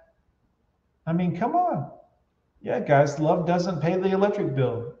that. I mean, come on. Yeah, guys, love doesn't pay the electric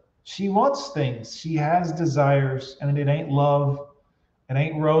bill. She wants things. She has desires, and it ain't love. It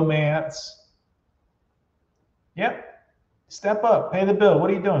ain't romance. Yep. Step up. Pay the bill. What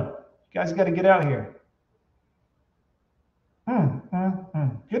are you doing? You guys got to get out here.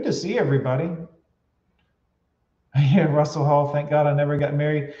 Good to see everybody. Yeah, Russell Hall, thank God I never got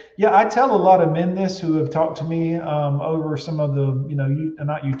married. Yeah, I tell a lot of men this who have talked to me over some of the,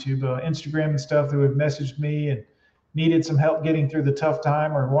 not YouTube, Instagram and stuff, who have messaged me and needed some help getting through the tough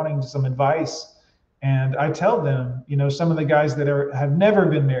time or wanting some advice. And I tell them, some of the guys that have never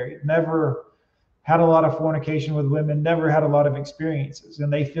been married, never had a lot of fornication with women, never had a lot of experiences,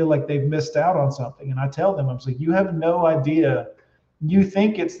 and they feel like they've missed out on something. And I tell them, I'm like, you have no idea. You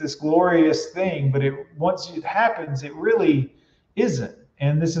think it's this glorious thing, but once it happens, it really isn't.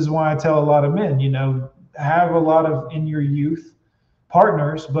 And this is why I tell a lot of men, have a lot of, in your youth,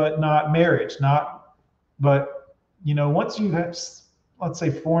 partners, but not marriage. But once you have, let's say,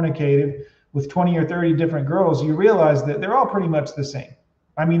 fornicated with 20 or 30 different girls, you realize that they're all pretty much the same.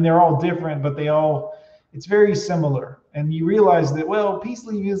 I mean, they're all different, but it's very similar. And you realize that, well, peace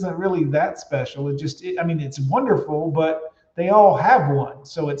leave isn't really that special. It's wonderful, but they all have one.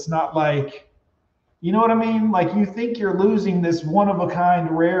 So it's not like, you know what I mean? Like, you think you're losing this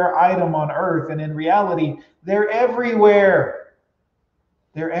one-of-a-kind rare item on earth, and in reality, they're everywhere.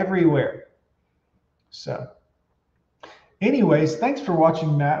 They're everywhere. So anyways, thanks for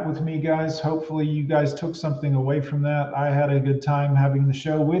watching Matt with me, guys. Hopefully you guys took something away from that. I had a good time having the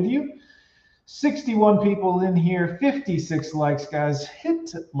show with you. 61 people in here, 56 likes, guys.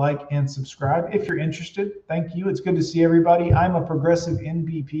 Hit like and subscribe if you're interested. Thank you. It's good to see everybody. I'm a progressive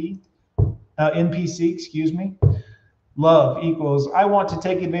NPC, excuse me. Love equals, I want to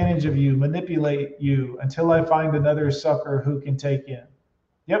take advantage of you, manipulate you until I find another sucker who can take in.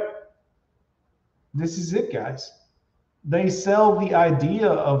 Yep. This is it, guys. They sell the idea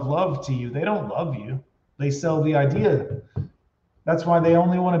of love to you. They don't love you. They sell the idea. That's why they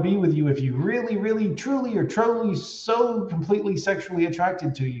only want to be with you if you really, really, truly are totally so completely sexually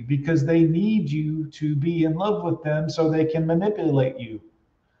attracted to you, because they need you to be in love with them so they can manipulate you.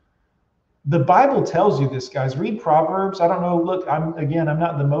 The Bible tells you this, guys. Read Proverbs. I don't know. Look, I'm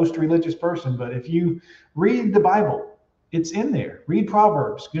not the most religious person, but if you read the Bible, it's in there. Read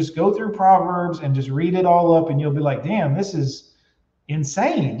Proverbs. Just go through Proverbs and just read it all up, and you'll be like, damn, this is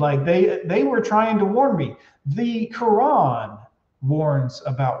insane. Like, they were trying to warn me. The Quran warns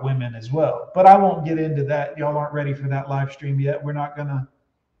about women as well, but I won't get into that. Y'all aren't ready for that live stream yet. We're not gonna.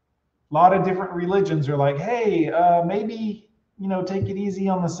 A lot of different religions are like, hey, maybe take it easy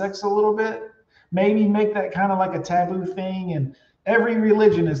on the sex a little bit. Maybe make that kind of like a taboo thing. And every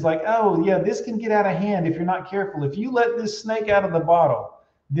religion is like, oh yeah, this can get out of hand if you're not careful. If you let this snake out of the bottle,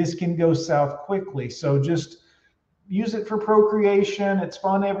 this can go south quickly. So just use it for procreation. It's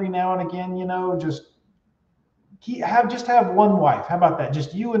fun every now and again. Just have one wife. How about that?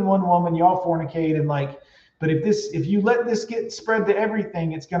 Just you and one woman, y'all fornicate, and but if you let this get spread to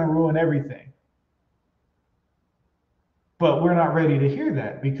everything, it's going to ruin everything. But we're not ready to hear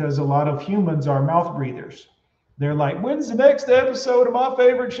that, because a lot of humans are mouth breathers. They're like, when's the next episode of my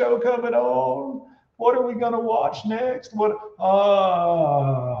favorite show coming on? What are we going to watch next? Mouth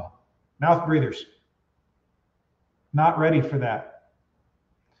breathers. Not ready for that.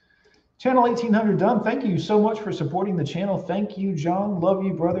 Channel 1800 done. Thank you so much for supporting the channel. Thank you, John. Love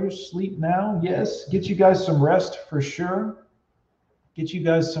you, brothers. Sleep now. Yes. Get you guys some rest for sure.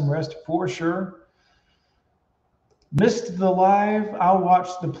 Missed the live. I'll watch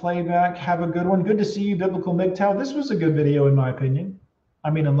the playback. Have a good one. Good to see you, Biblical MGTOW. This was a good video, in my opinion. I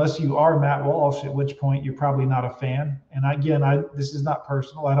mean, unless you are Matt Walsh, at which point you're probably not a fan. And again, this is not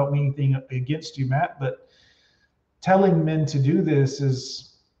personal. I don't mean anything against you, Matt, but telling men to do this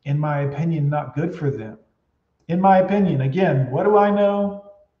is, in my opinion, not good for them. In my opinion, again, what do I know?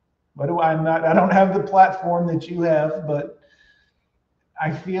 What do I not? I don't have the platform that you have, but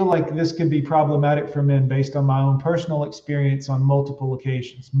I feel like this could be problematic for men based on my own personal experience on multiple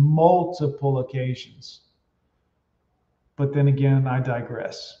occasions. But then again, I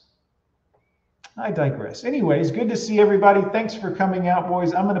digress. Anyways, good to see everybody. Thanks for coming out,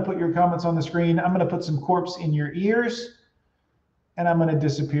 boys. I'm going to put your comments on the screen. I'm going to put some corpse in your ears, and I'm going to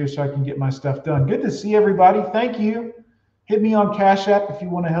disappear so I can get my stuff done. Good to see everybody. Thank you. Hit me on Cash App if you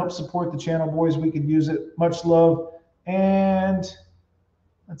want to help support the channel, boys. We could use it. Much love. And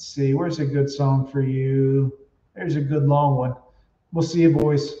let's see. Where's a good song for you? There's a good long one. We'll see you,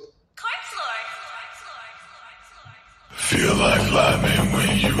 boys. Feel like lying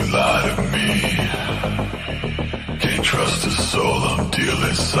when you lie to me. Can't trust a soul, I'm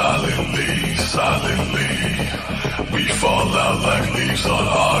dealing silently. We fall out like leaves on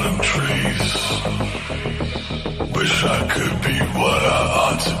autumn trees. Wish I could be what I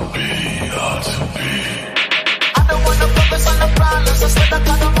ought to be. I don't wanna focus on the problems, instead I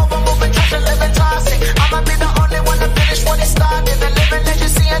gotta moving, try to live and toxic. I'ma be the only one to finish what he started. The living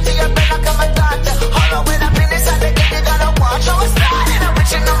legacy until you're been like I'm a doctor. Hold on, when I finish, I think you gotta watch how it's started. I'm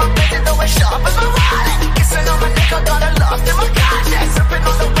reaching on my bed, though it's sharp as my wallet. Kissing on my neck, I got a lost in my conscience. Sipping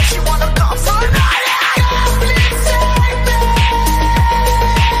on the way she wanna come, so I'm not it. Please take me.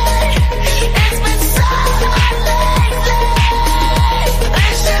 It's been so hard lately.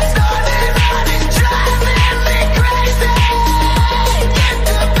 It's just all that running, driving me crazy. Get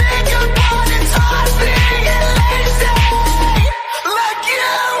the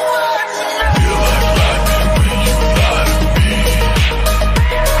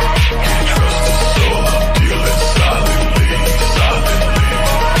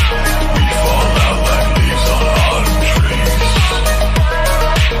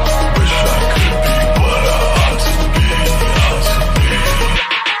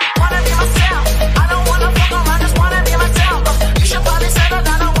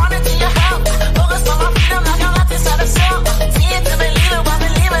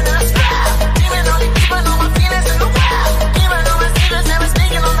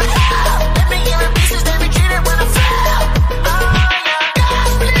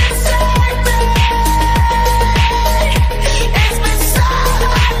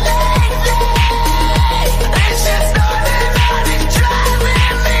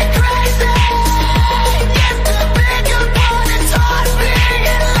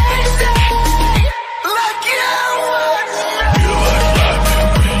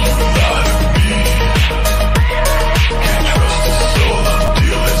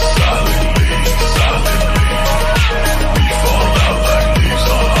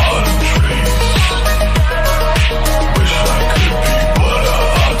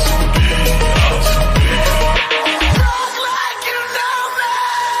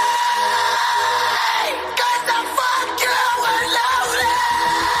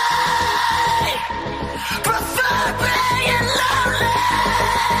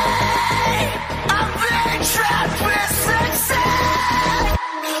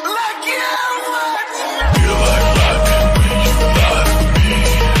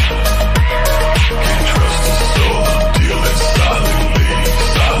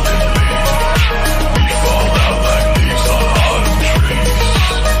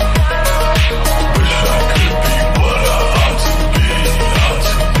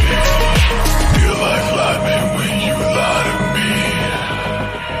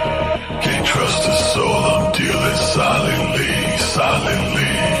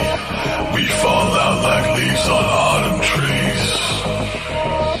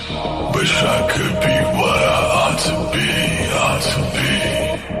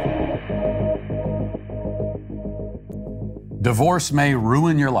Divorce may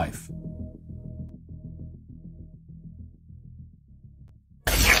ruin your life.